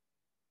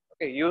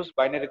 Okay. Use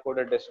binary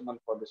coded decimal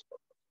for this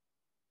purpose.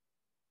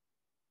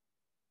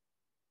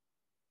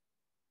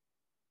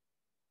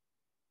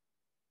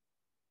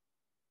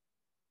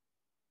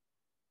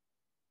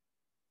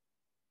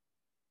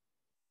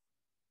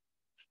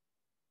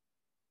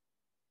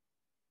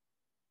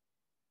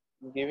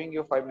 I'm giving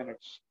you 5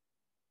 minutes.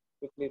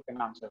 Quickly you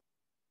can answer.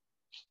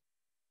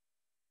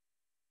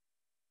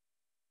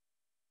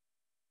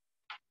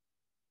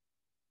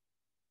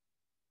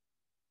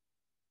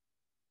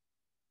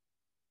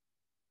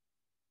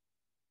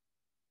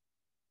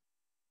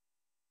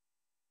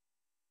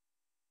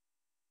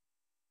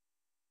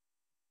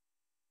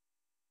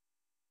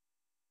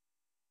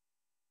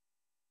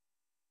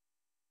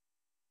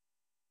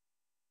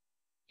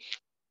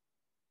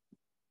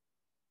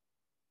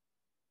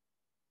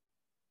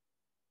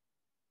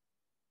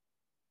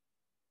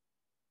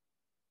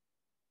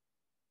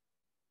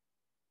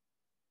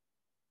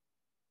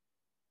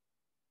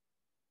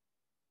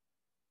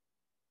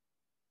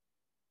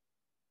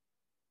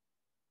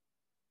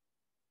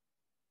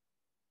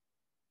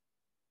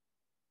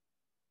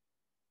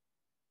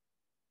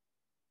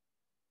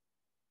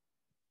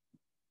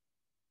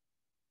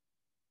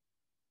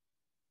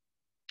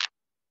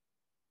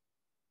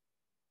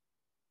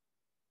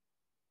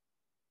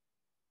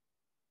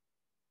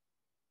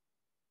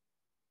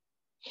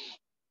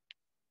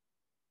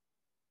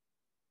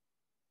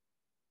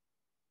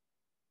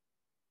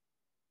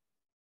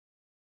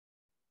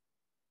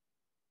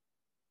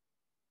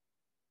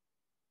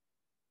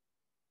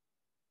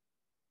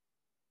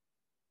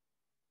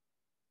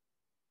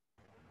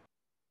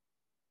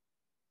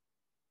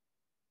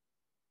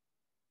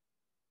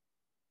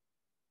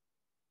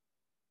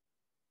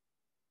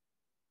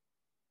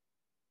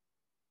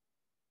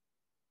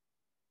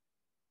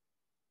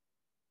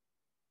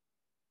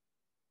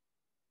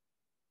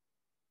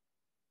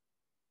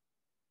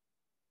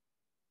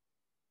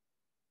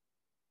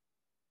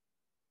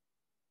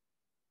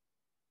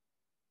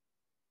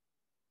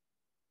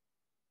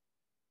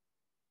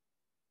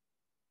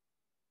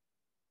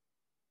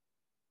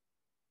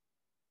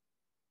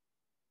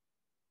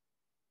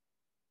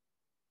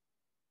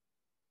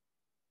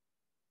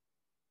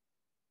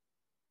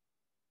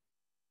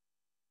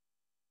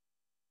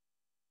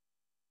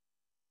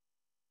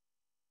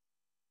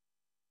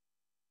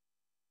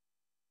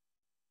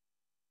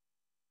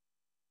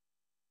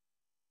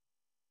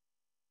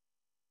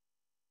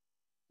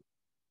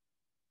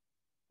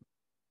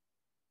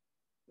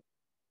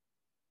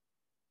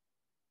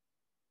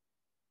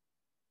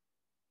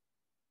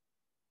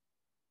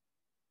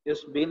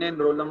 Yes, been in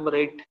roll number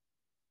 8.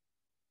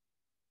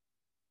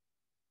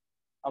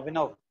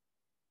 Abhinav.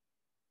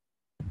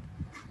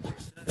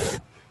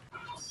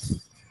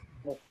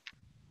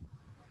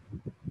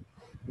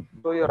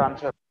 Show your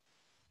answer.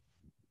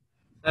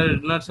 Sir, I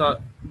did not saw.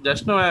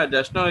 Just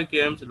now I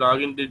came to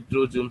log into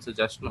Zoom, so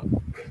just now.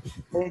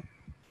 Okay.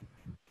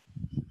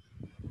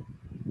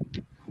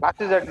 Class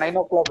is at 9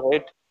 o'clock,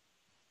 right?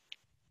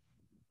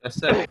 Yes,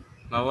 sir.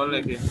 Now all Hmm.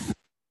 again.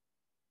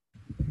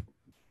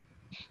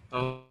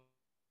 Now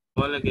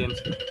all again,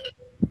 sir.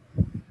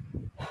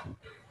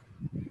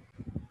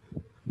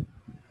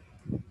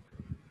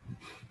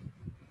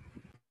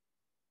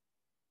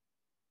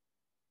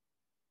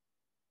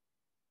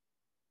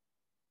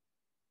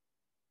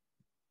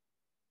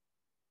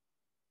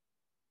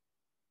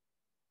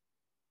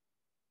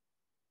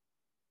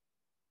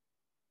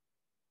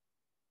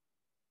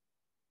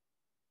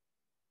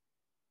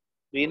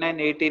 B9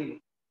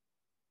 18.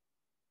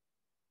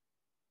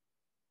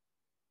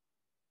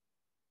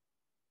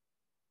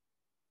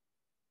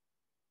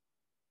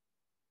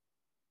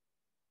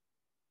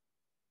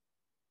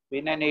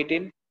 B9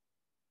 18.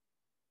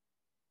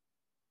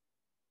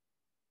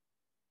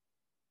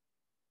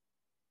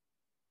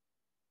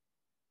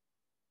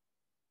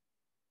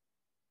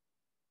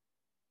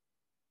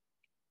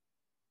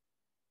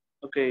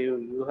 Okay,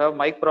 you have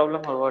mic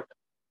problem or what?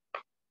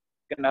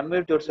 You can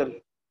unmute yourself.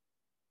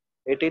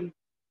 18.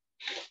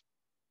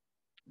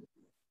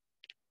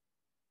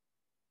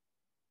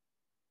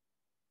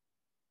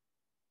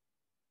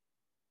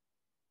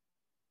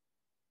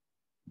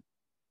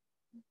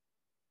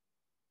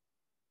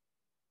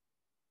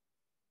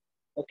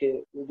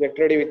 Okay, you get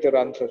ready with your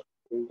answer.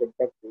 We'll get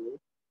back to you.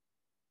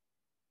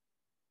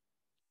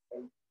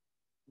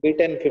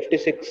 B10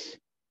 56.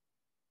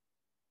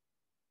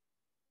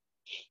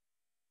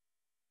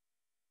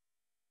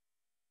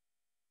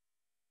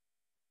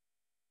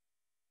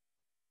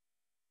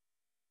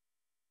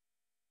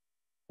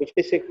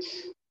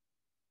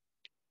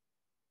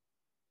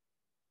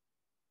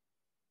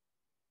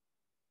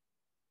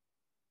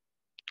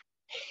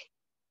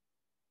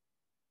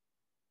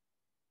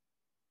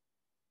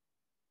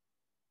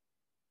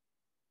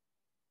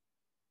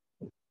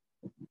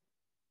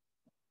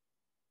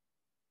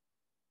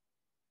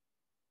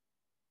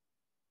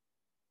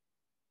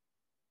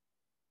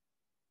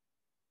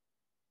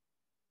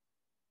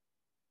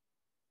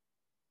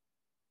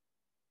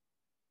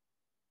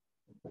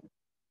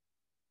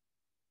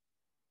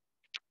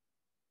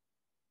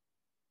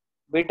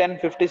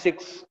 B10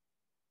 56.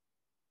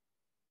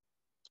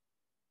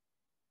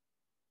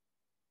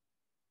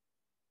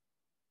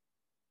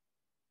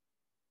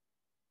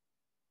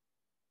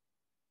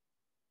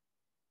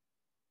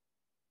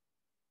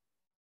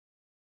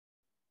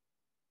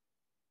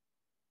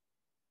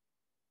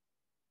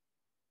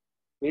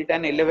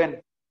 B10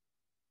 11.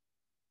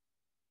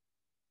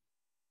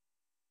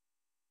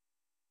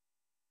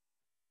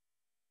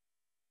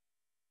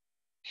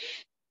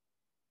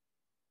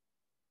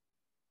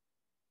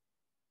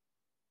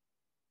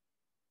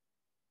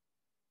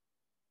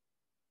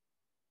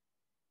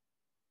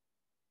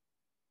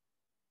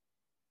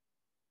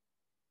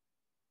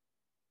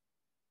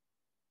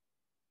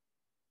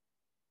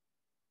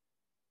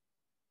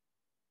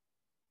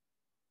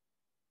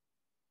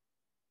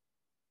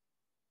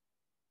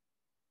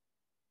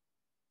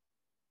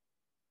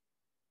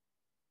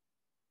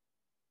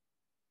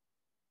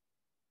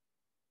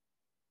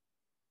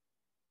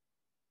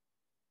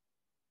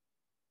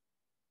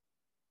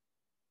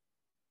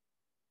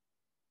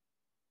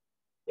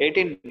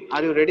 $18.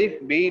 Are you ready?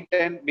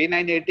 B10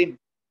 B9 18.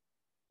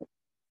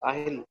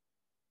 Sahil,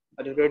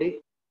 are you ready?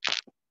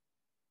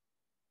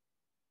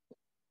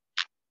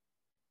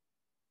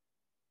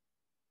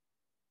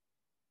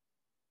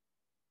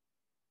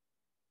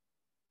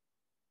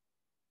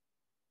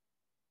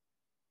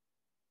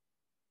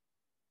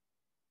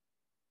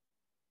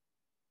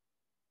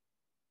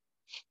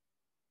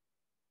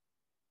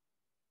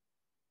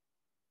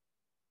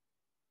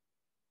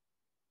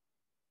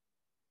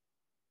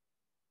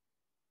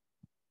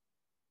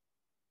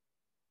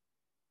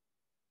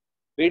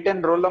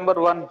 B10 roll number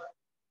 1.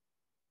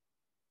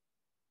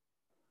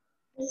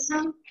 Yes,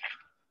 sir.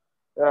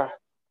 Yeah.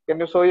 Can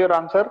you show your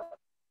answer?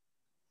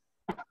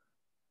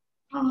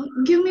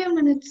 Give me a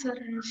minute, sir.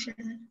 I'll share.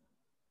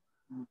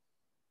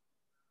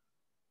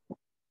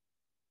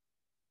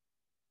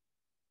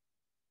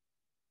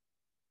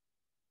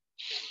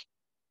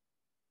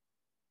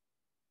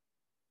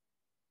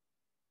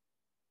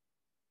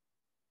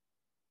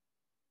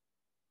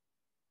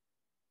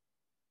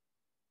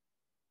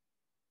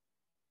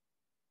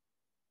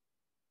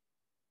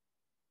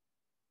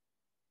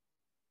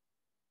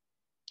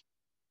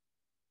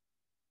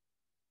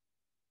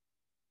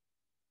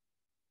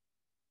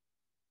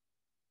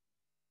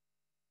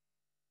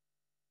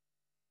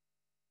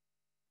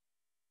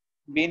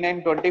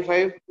 B9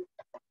 25.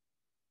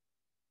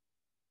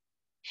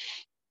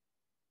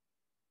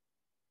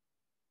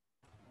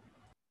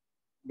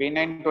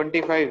 B9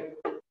 25.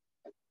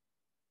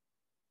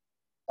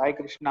 Sai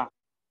Krishna.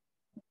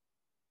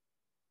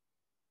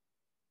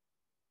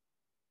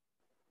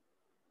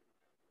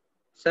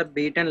 Sir,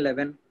 B10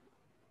 11.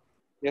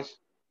 Yes.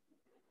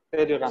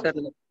 Share your Sir, answer.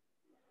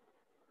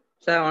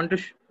 sir, I want to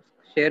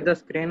share the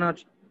screen or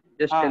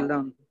just tell the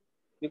answer.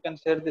 You can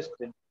share the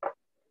screen.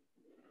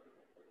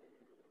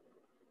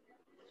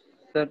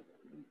 Sir,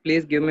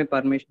 please give me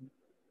permission.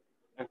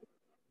 Okay.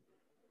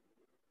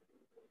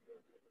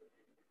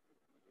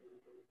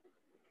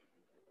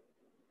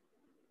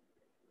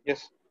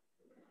 Yes.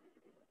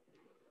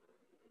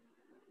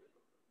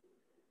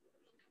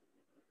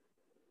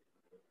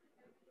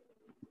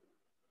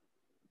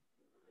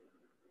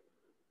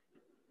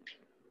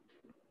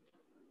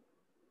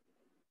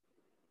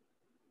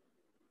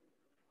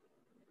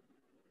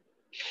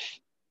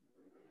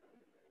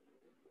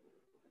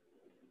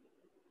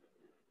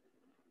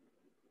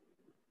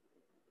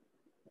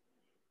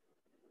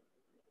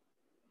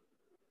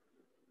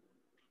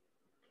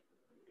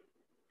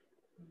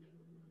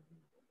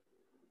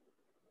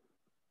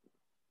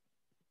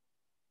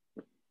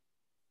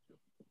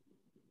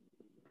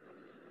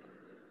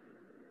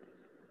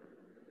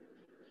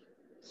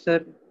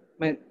 Sir,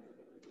 my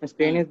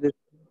screen is this.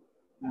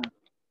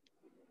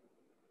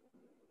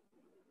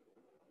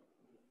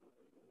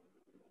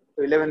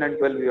 So 11 and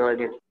 12 you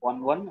added.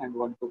 1 1 and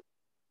 1 2.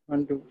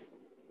 1, 2.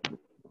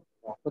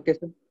 Yeah. Okay,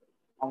 sir.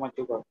 How much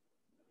you got?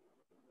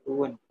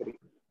 2 and 3.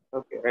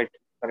 Okay, right.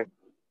 Correct.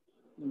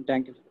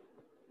 Thank you.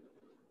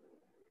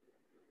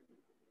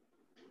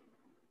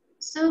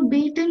 So,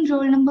 B10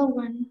 roll number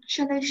 1.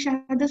 Shall I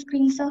share the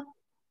screen, sir?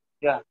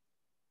 Yeah.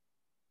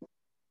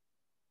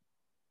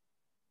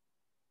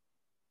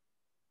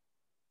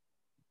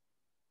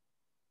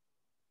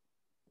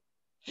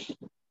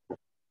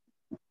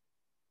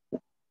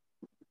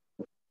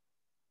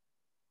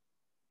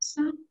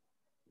 Sir,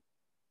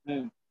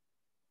 Hmm.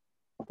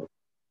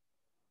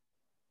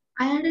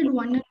 I added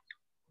 1 and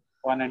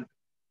 1 and 2.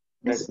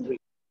 yes, That's sir. 3.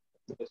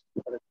 Yes,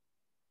 correct.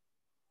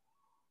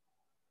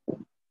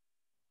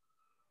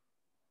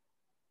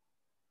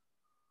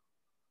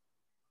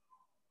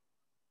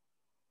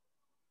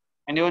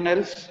 Anyone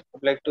else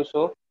would like to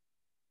show?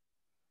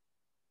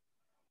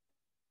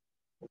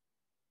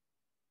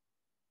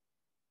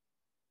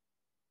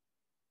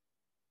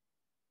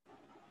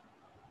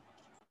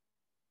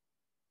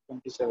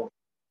 Twenty-seven.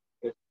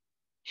 Yes.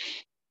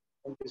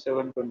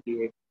 27,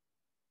 28.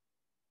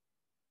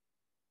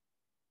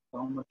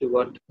 How much you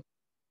got?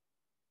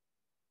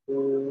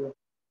 2,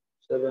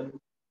 7,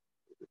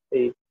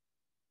 8,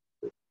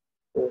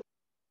 4.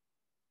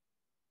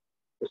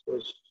 This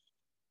was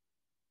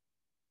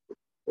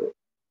 4.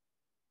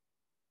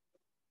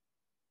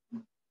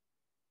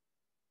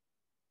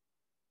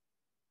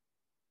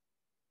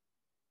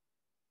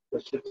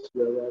 The 6.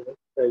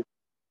 Right.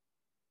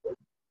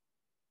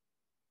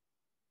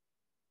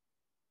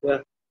 Yeah.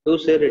 Do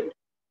share it.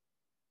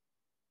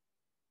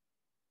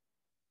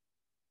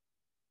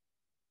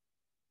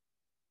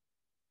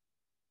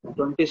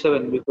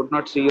 27. We could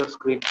not see your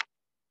screen.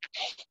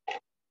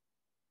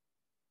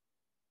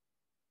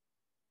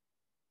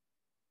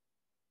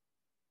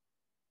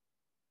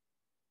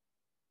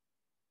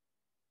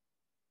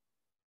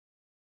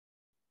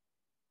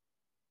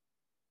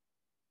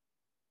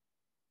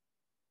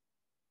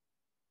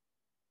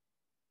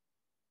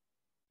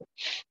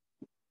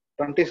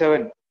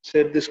 $27.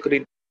 Share the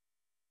screen.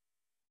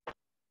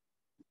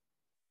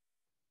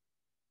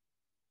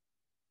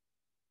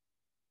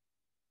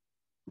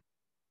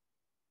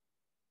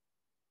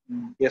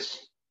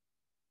 Yes.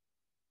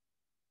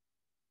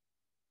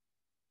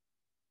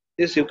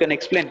 Yes, you can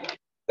explain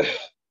so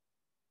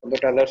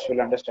that others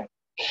will understand.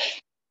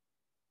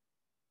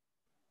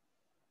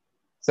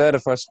 Sir,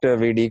 first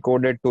we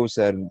decoded 2,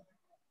 sir.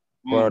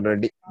 For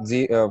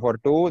for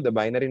 2, the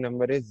binary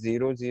number is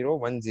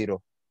 0010.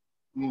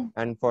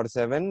 And for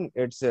 7,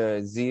 it's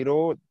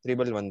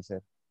 0111, sir.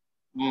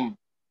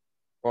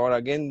 For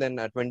again, then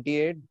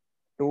 28,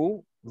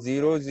 2,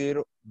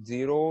 0010,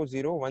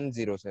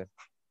 sir.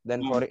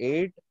 Then for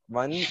 8,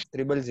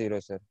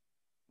 1000, sir.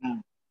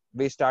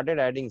 We started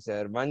adding,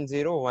 sir.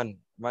 101,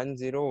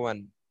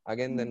 101.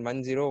 Again, then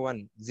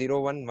 101,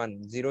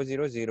 011,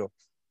 000,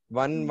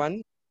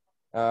 11,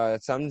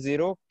 sum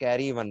 0,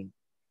 carry 1.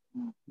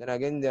 Then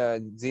again,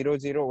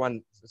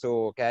 001.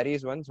 So carry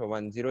is 1, so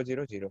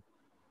 1000.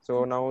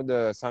 So now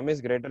the sum is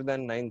greater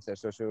than 9, sir.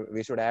 So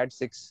we should add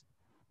 6.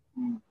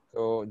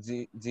 So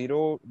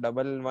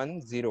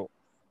 0110,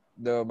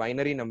 the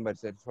binary number,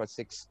 sir, for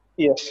 6.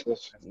 Yes,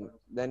 yes.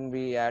 Then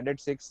we added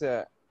 6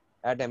 at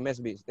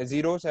MSB.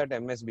 Zeros at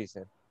MSB,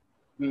 sir.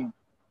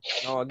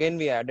 Now again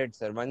we added,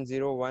 sir,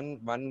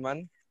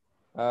 10111,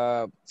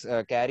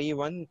 carry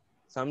 1,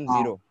 sum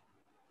 0.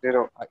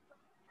 0.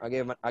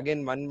 Again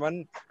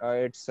 11,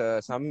 its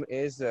sum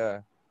is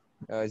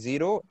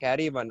 0,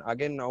 carry 1.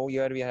 Again now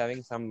here we are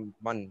having some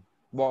 1,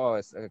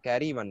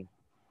 carry 1.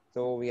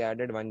 So we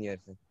added 1 here,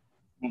 sir.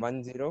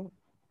 10, 10,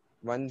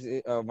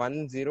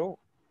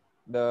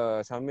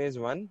 the sum is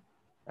 1,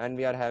 and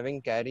we are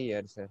having carry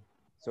here, sir.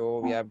 So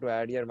we have to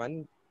add here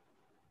 1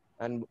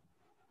 and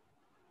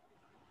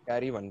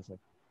carry 1, sir.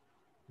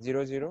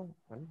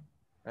 001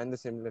 and the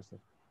similar, sir.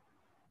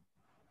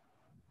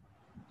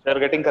 You are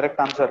getting correct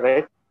answer,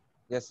 right?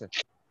 Yes, sir.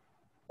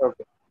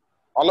 Okay.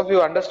 All of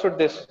you understood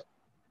this.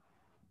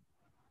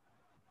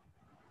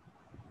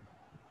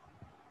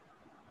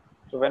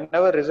 So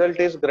whenever result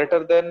is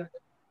greater than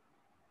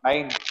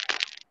 9,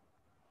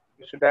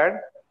 you should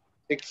add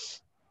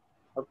 6.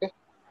 Okay.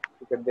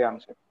 You get the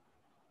answer.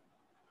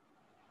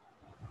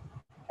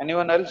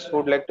 Anyone else who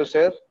would like to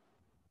share?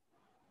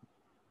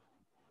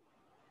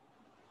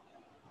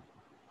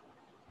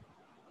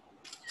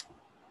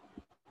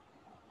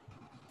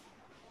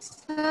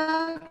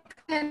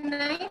 Can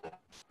I?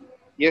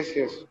 Yes,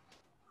 yes.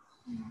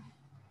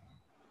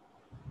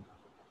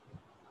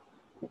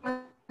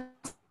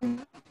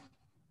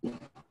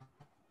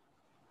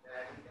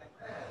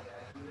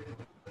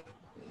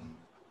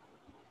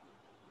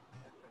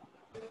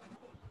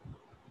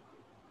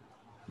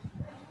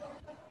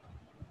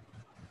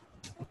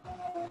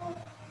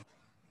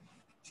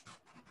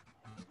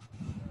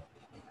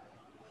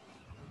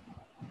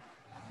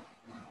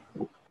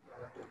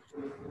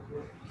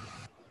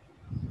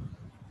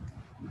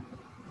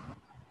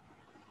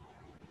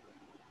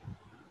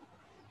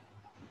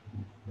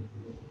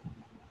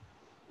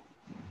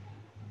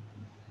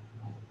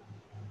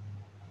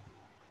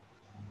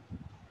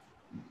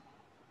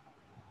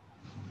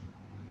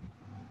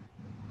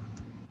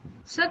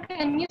 Sir,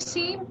 can you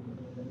see?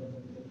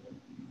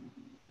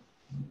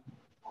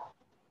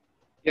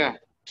 Yeah,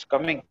 it's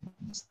coming.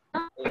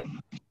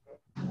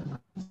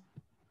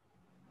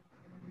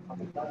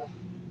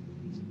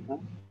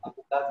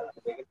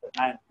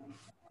 9.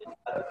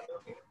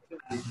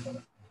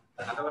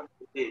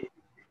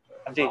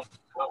 Anji.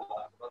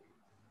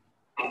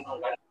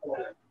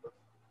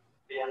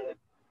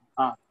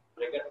 Ah.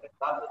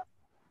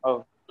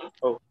 Oh.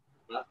 Oh.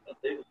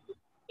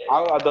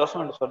 Dosa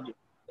ఉండి సబ్జీ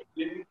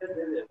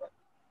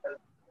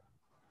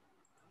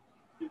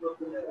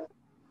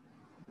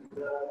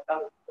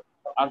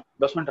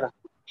దోశ ఉంటారా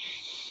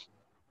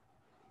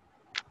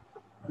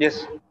yes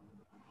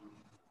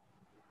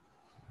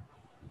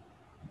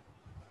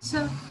So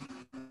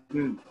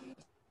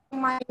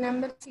my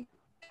number 6.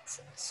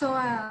 So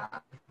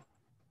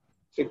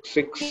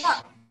 6 yeah,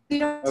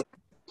 0, okay.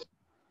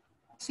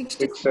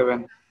 60. 6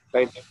 7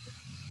 right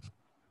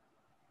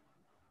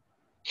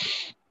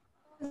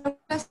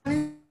Plus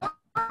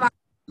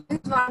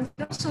 1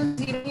 so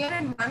 0 here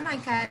and 1 I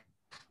carry,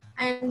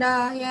 and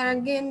here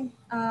again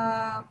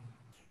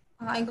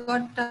I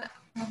got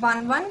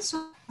 1 1, so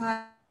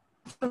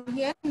from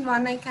here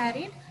 1 I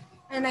carried,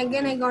 and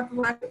again I got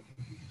 1,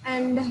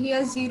 and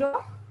here 0,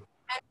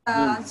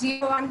 and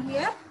 0 1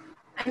 here,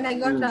 and I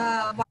got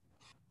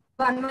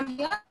 1 1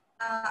 here.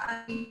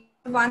 I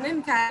 1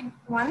 and carried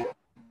 1,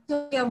 so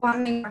here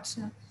 1 I got,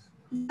 sir.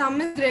 Sum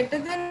is greater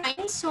than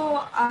 9, so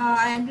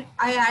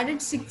I added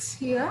 6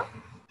 here.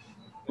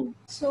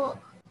 So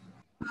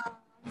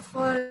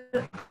for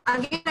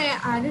again I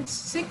added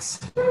 6.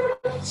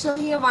 So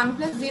here 1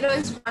 plus 0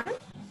 is 1,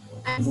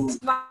 and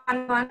 1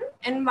 1,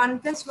 and 1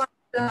 plus 1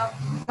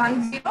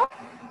 1 0.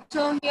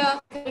 So here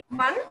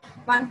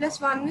 1 plus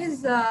 1 is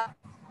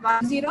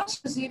 1 0.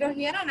 So 0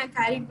 here, and I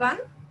carried 1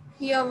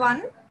 here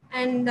 1,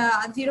 and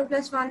 0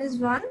 plus 1 is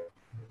 1.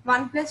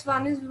 1 plus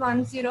 1 is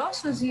 1 0.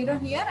 So 0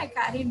 here, I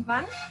carried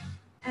 1,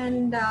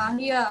 and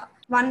here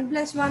 1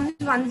 plus 1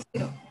 is 1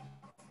 0.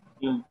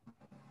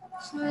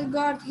 So I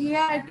got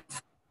here I took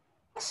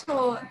 4. So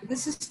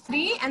this is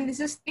 3, and this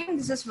is 3, and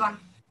this is 1.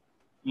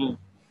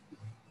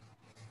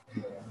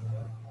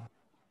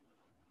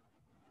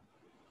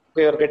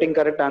 Okay, you're getting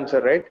correct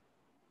answer, right?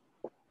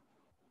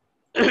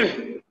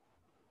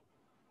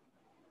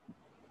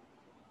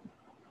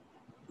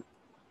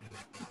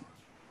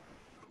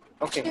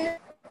 Okay.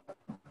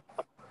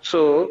 So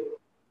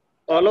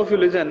all of you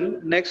listen.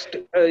 Next,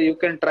 you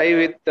can try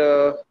with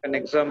an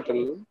example.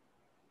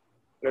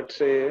 Let's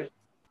say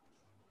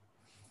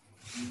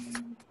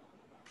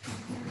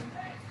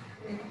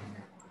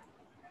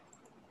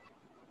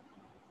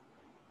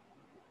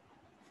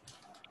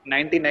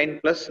 99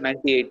 plus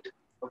 98.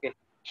 Okay,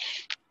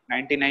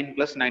 99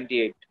 plus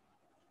 98.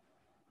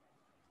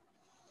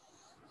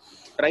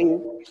 Try.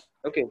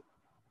 Okay,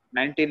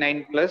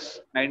 99 plus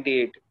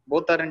 98.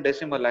 Both are in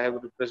decimal. I have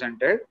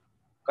represented.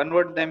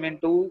 Convert them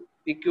into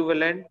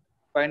equivalent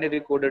binary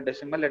coded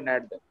decimal and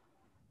add them.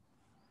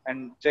 And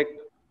check,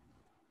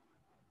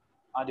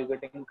 are you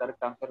getting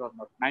correct answer or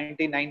not?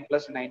 99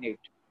 plus 98.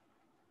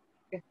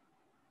 Okay,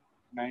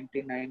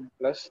 99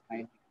 plus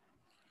 90.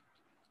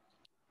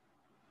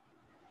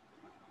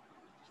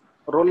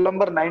 Roll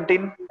number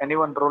 19.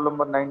 Anyone? Roll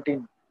number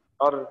 19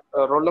 or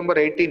roll number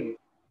 18?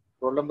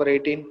 Roll number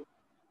 18.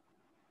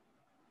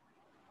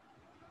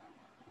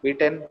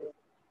 B10.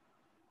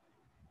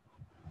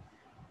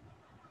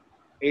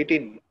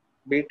 18.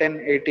 B10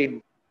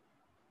 18.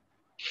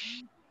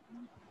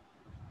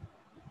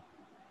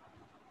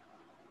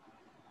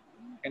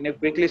 Can you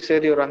quickly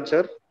share your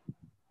answer?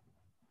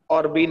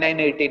 Or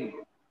B9 18?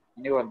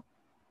 Anyone?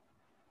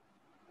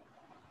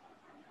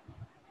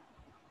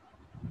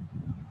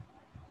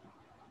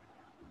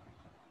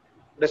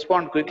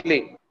 Respond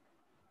quickly.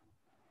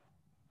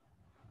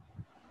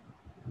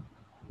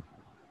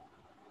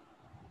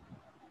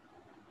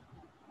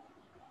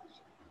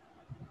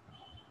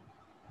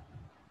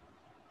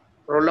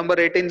 Roll number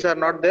 18s are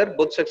not there,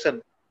 both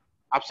section.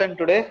 Absent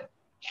today?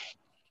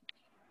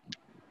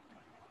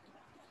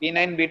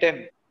 B9,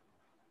 B10.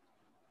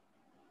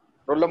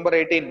 Roll number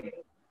 18.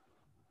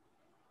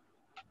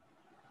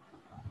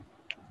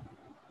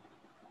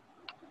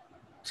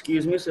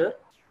 Excuse me, sir.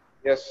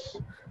 Yes.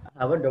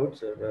 I have a doubt,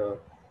 sir.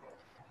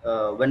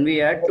 When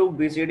we add two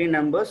BCD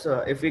numbers,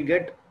 if we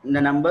get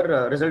the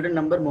number resultant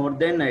number more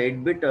than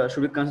 8-bit,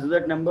 should we consider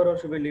that number or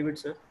should we leave it,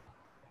 sir?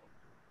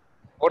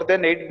 More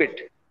than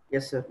 8-bit.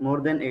 Yes, sir. More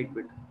than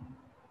 8-bit.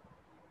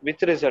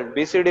 Which result?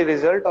 BCD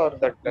result or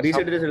that?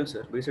 BCD result,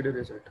 sir. BCD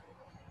result.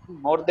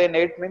 More than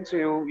 8 means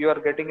you are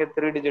getting a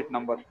 3-digit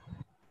number.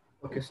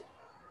 Okay, sir.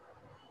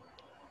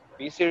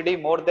 BCD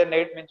more than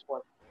 8 means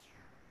what?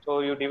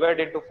 So you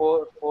divide into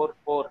 4, 4,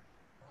 4.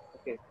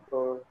 Okay.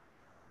 So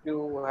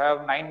you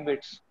have 9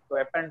 bits. So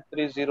append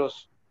 3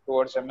 zeros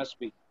towards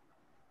MSB.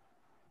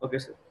 Okay,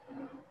 sir.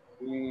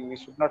 We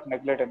should not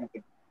neglect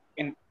anything.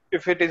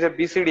 If it is a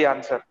BCD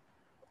answer.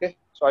 Okay.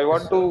 So I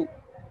want to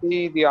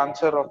see the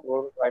answer of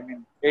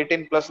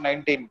 18 plus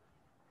 19.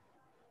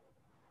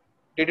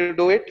 Did you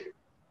do it?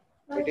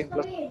 18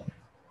 plus.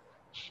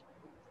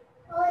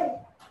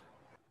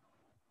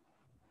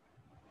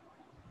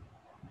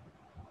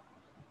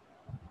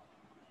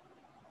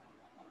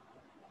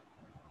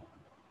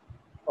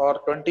 Or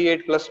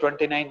 28 plus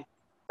 29,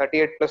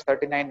 38 plus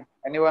 39.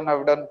 Anyone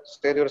have done?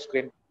 Share your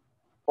screen.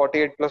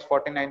 48 plus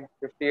 49,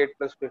 58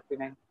 plus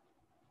 59.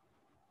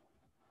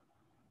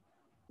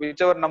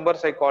 Whichever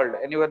numbers I called.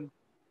 Anyone?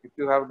 If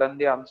you have done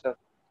the answer,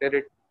 share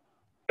it.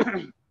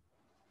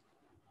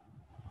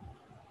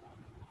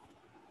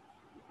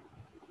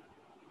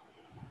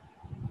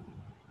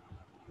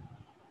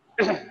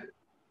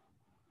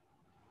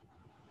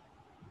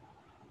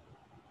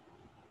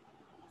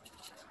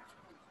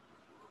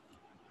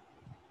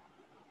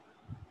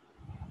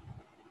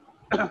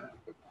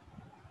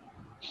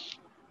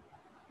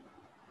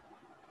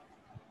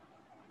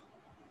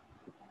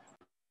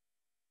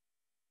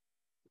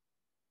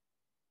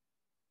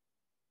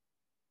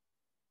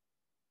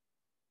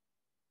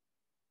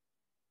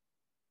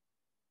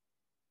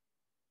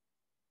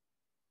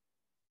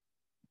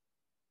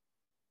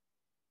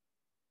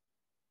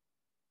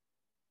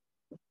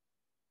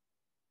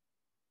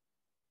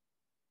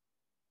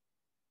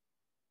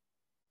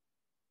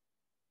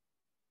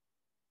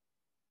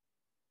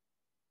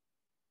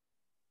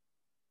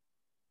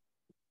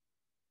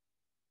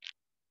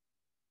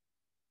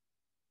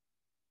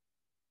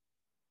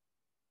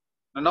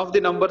 None of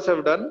the numbers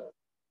have done.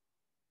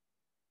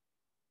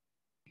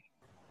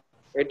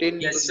 18.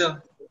 Yes, sir.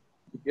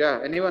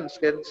 Yeah, anyone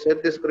share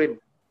the screen.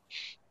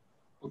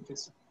 Okay,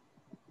 sir.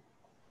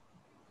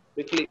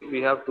 Quickly,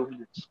 we have 2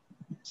 minutes.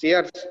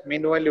 CRs,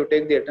 meanwhile you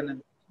take the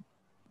attendance.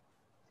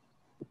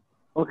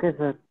 Okay,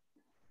 sir.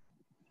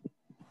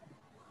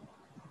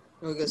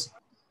 Okay, sir.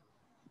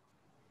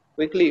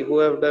 Quickly, who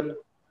have done,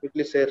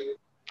 quickly share.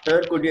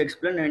 Sir, could you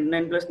explain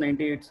 99 plus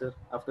 98, sir,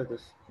 after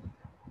this?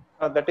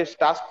 That is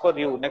task for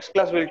you. Next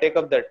class we'll take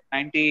up that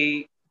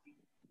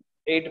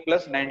 98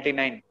 plus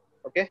 99.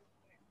 Okay.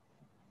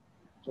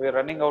 So we're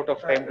running out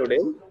of time today.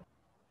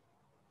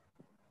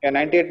 Yeah,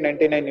 98,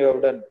 99 you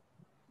have done.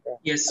 Yeah.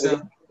 Yes, sir.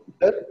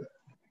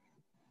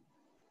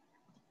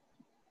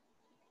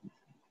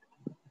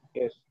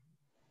 Yes.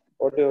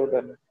 What you have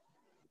done?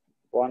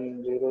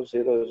 1 0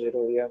 0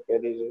 0. Yeah,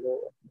 carry 0.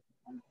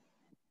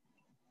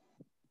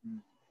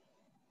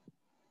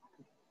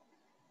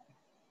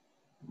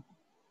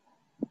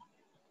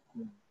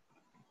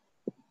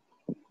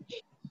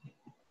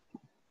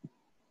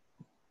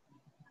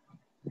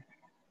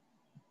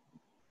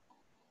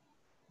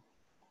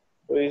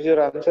 So is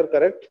your answer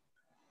correct?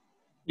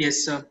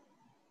 Yes, sir.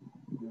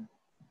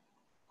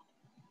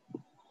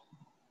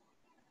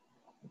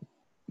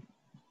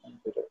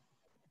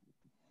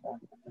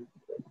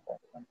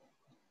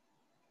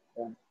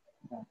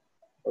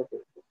 Okay.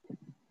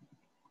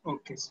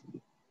 Okay, sir.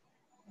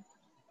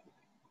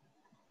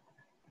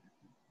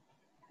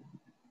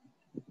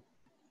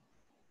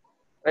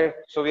 Right.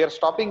 So we are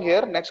stopping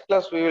here. Next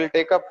class we will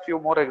take up few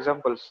more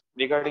examples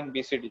regarding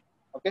BCD.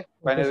 Okay.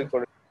 Binary sir.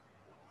 code.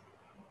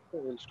 So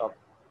we'll stop.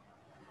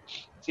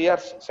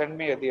 CRs, send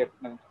me the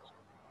attendance.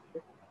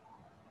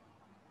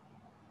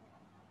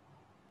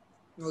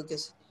 Okay,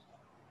 sir.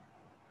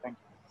 Thank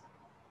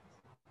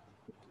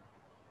you.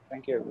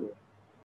 Thank you, everyone.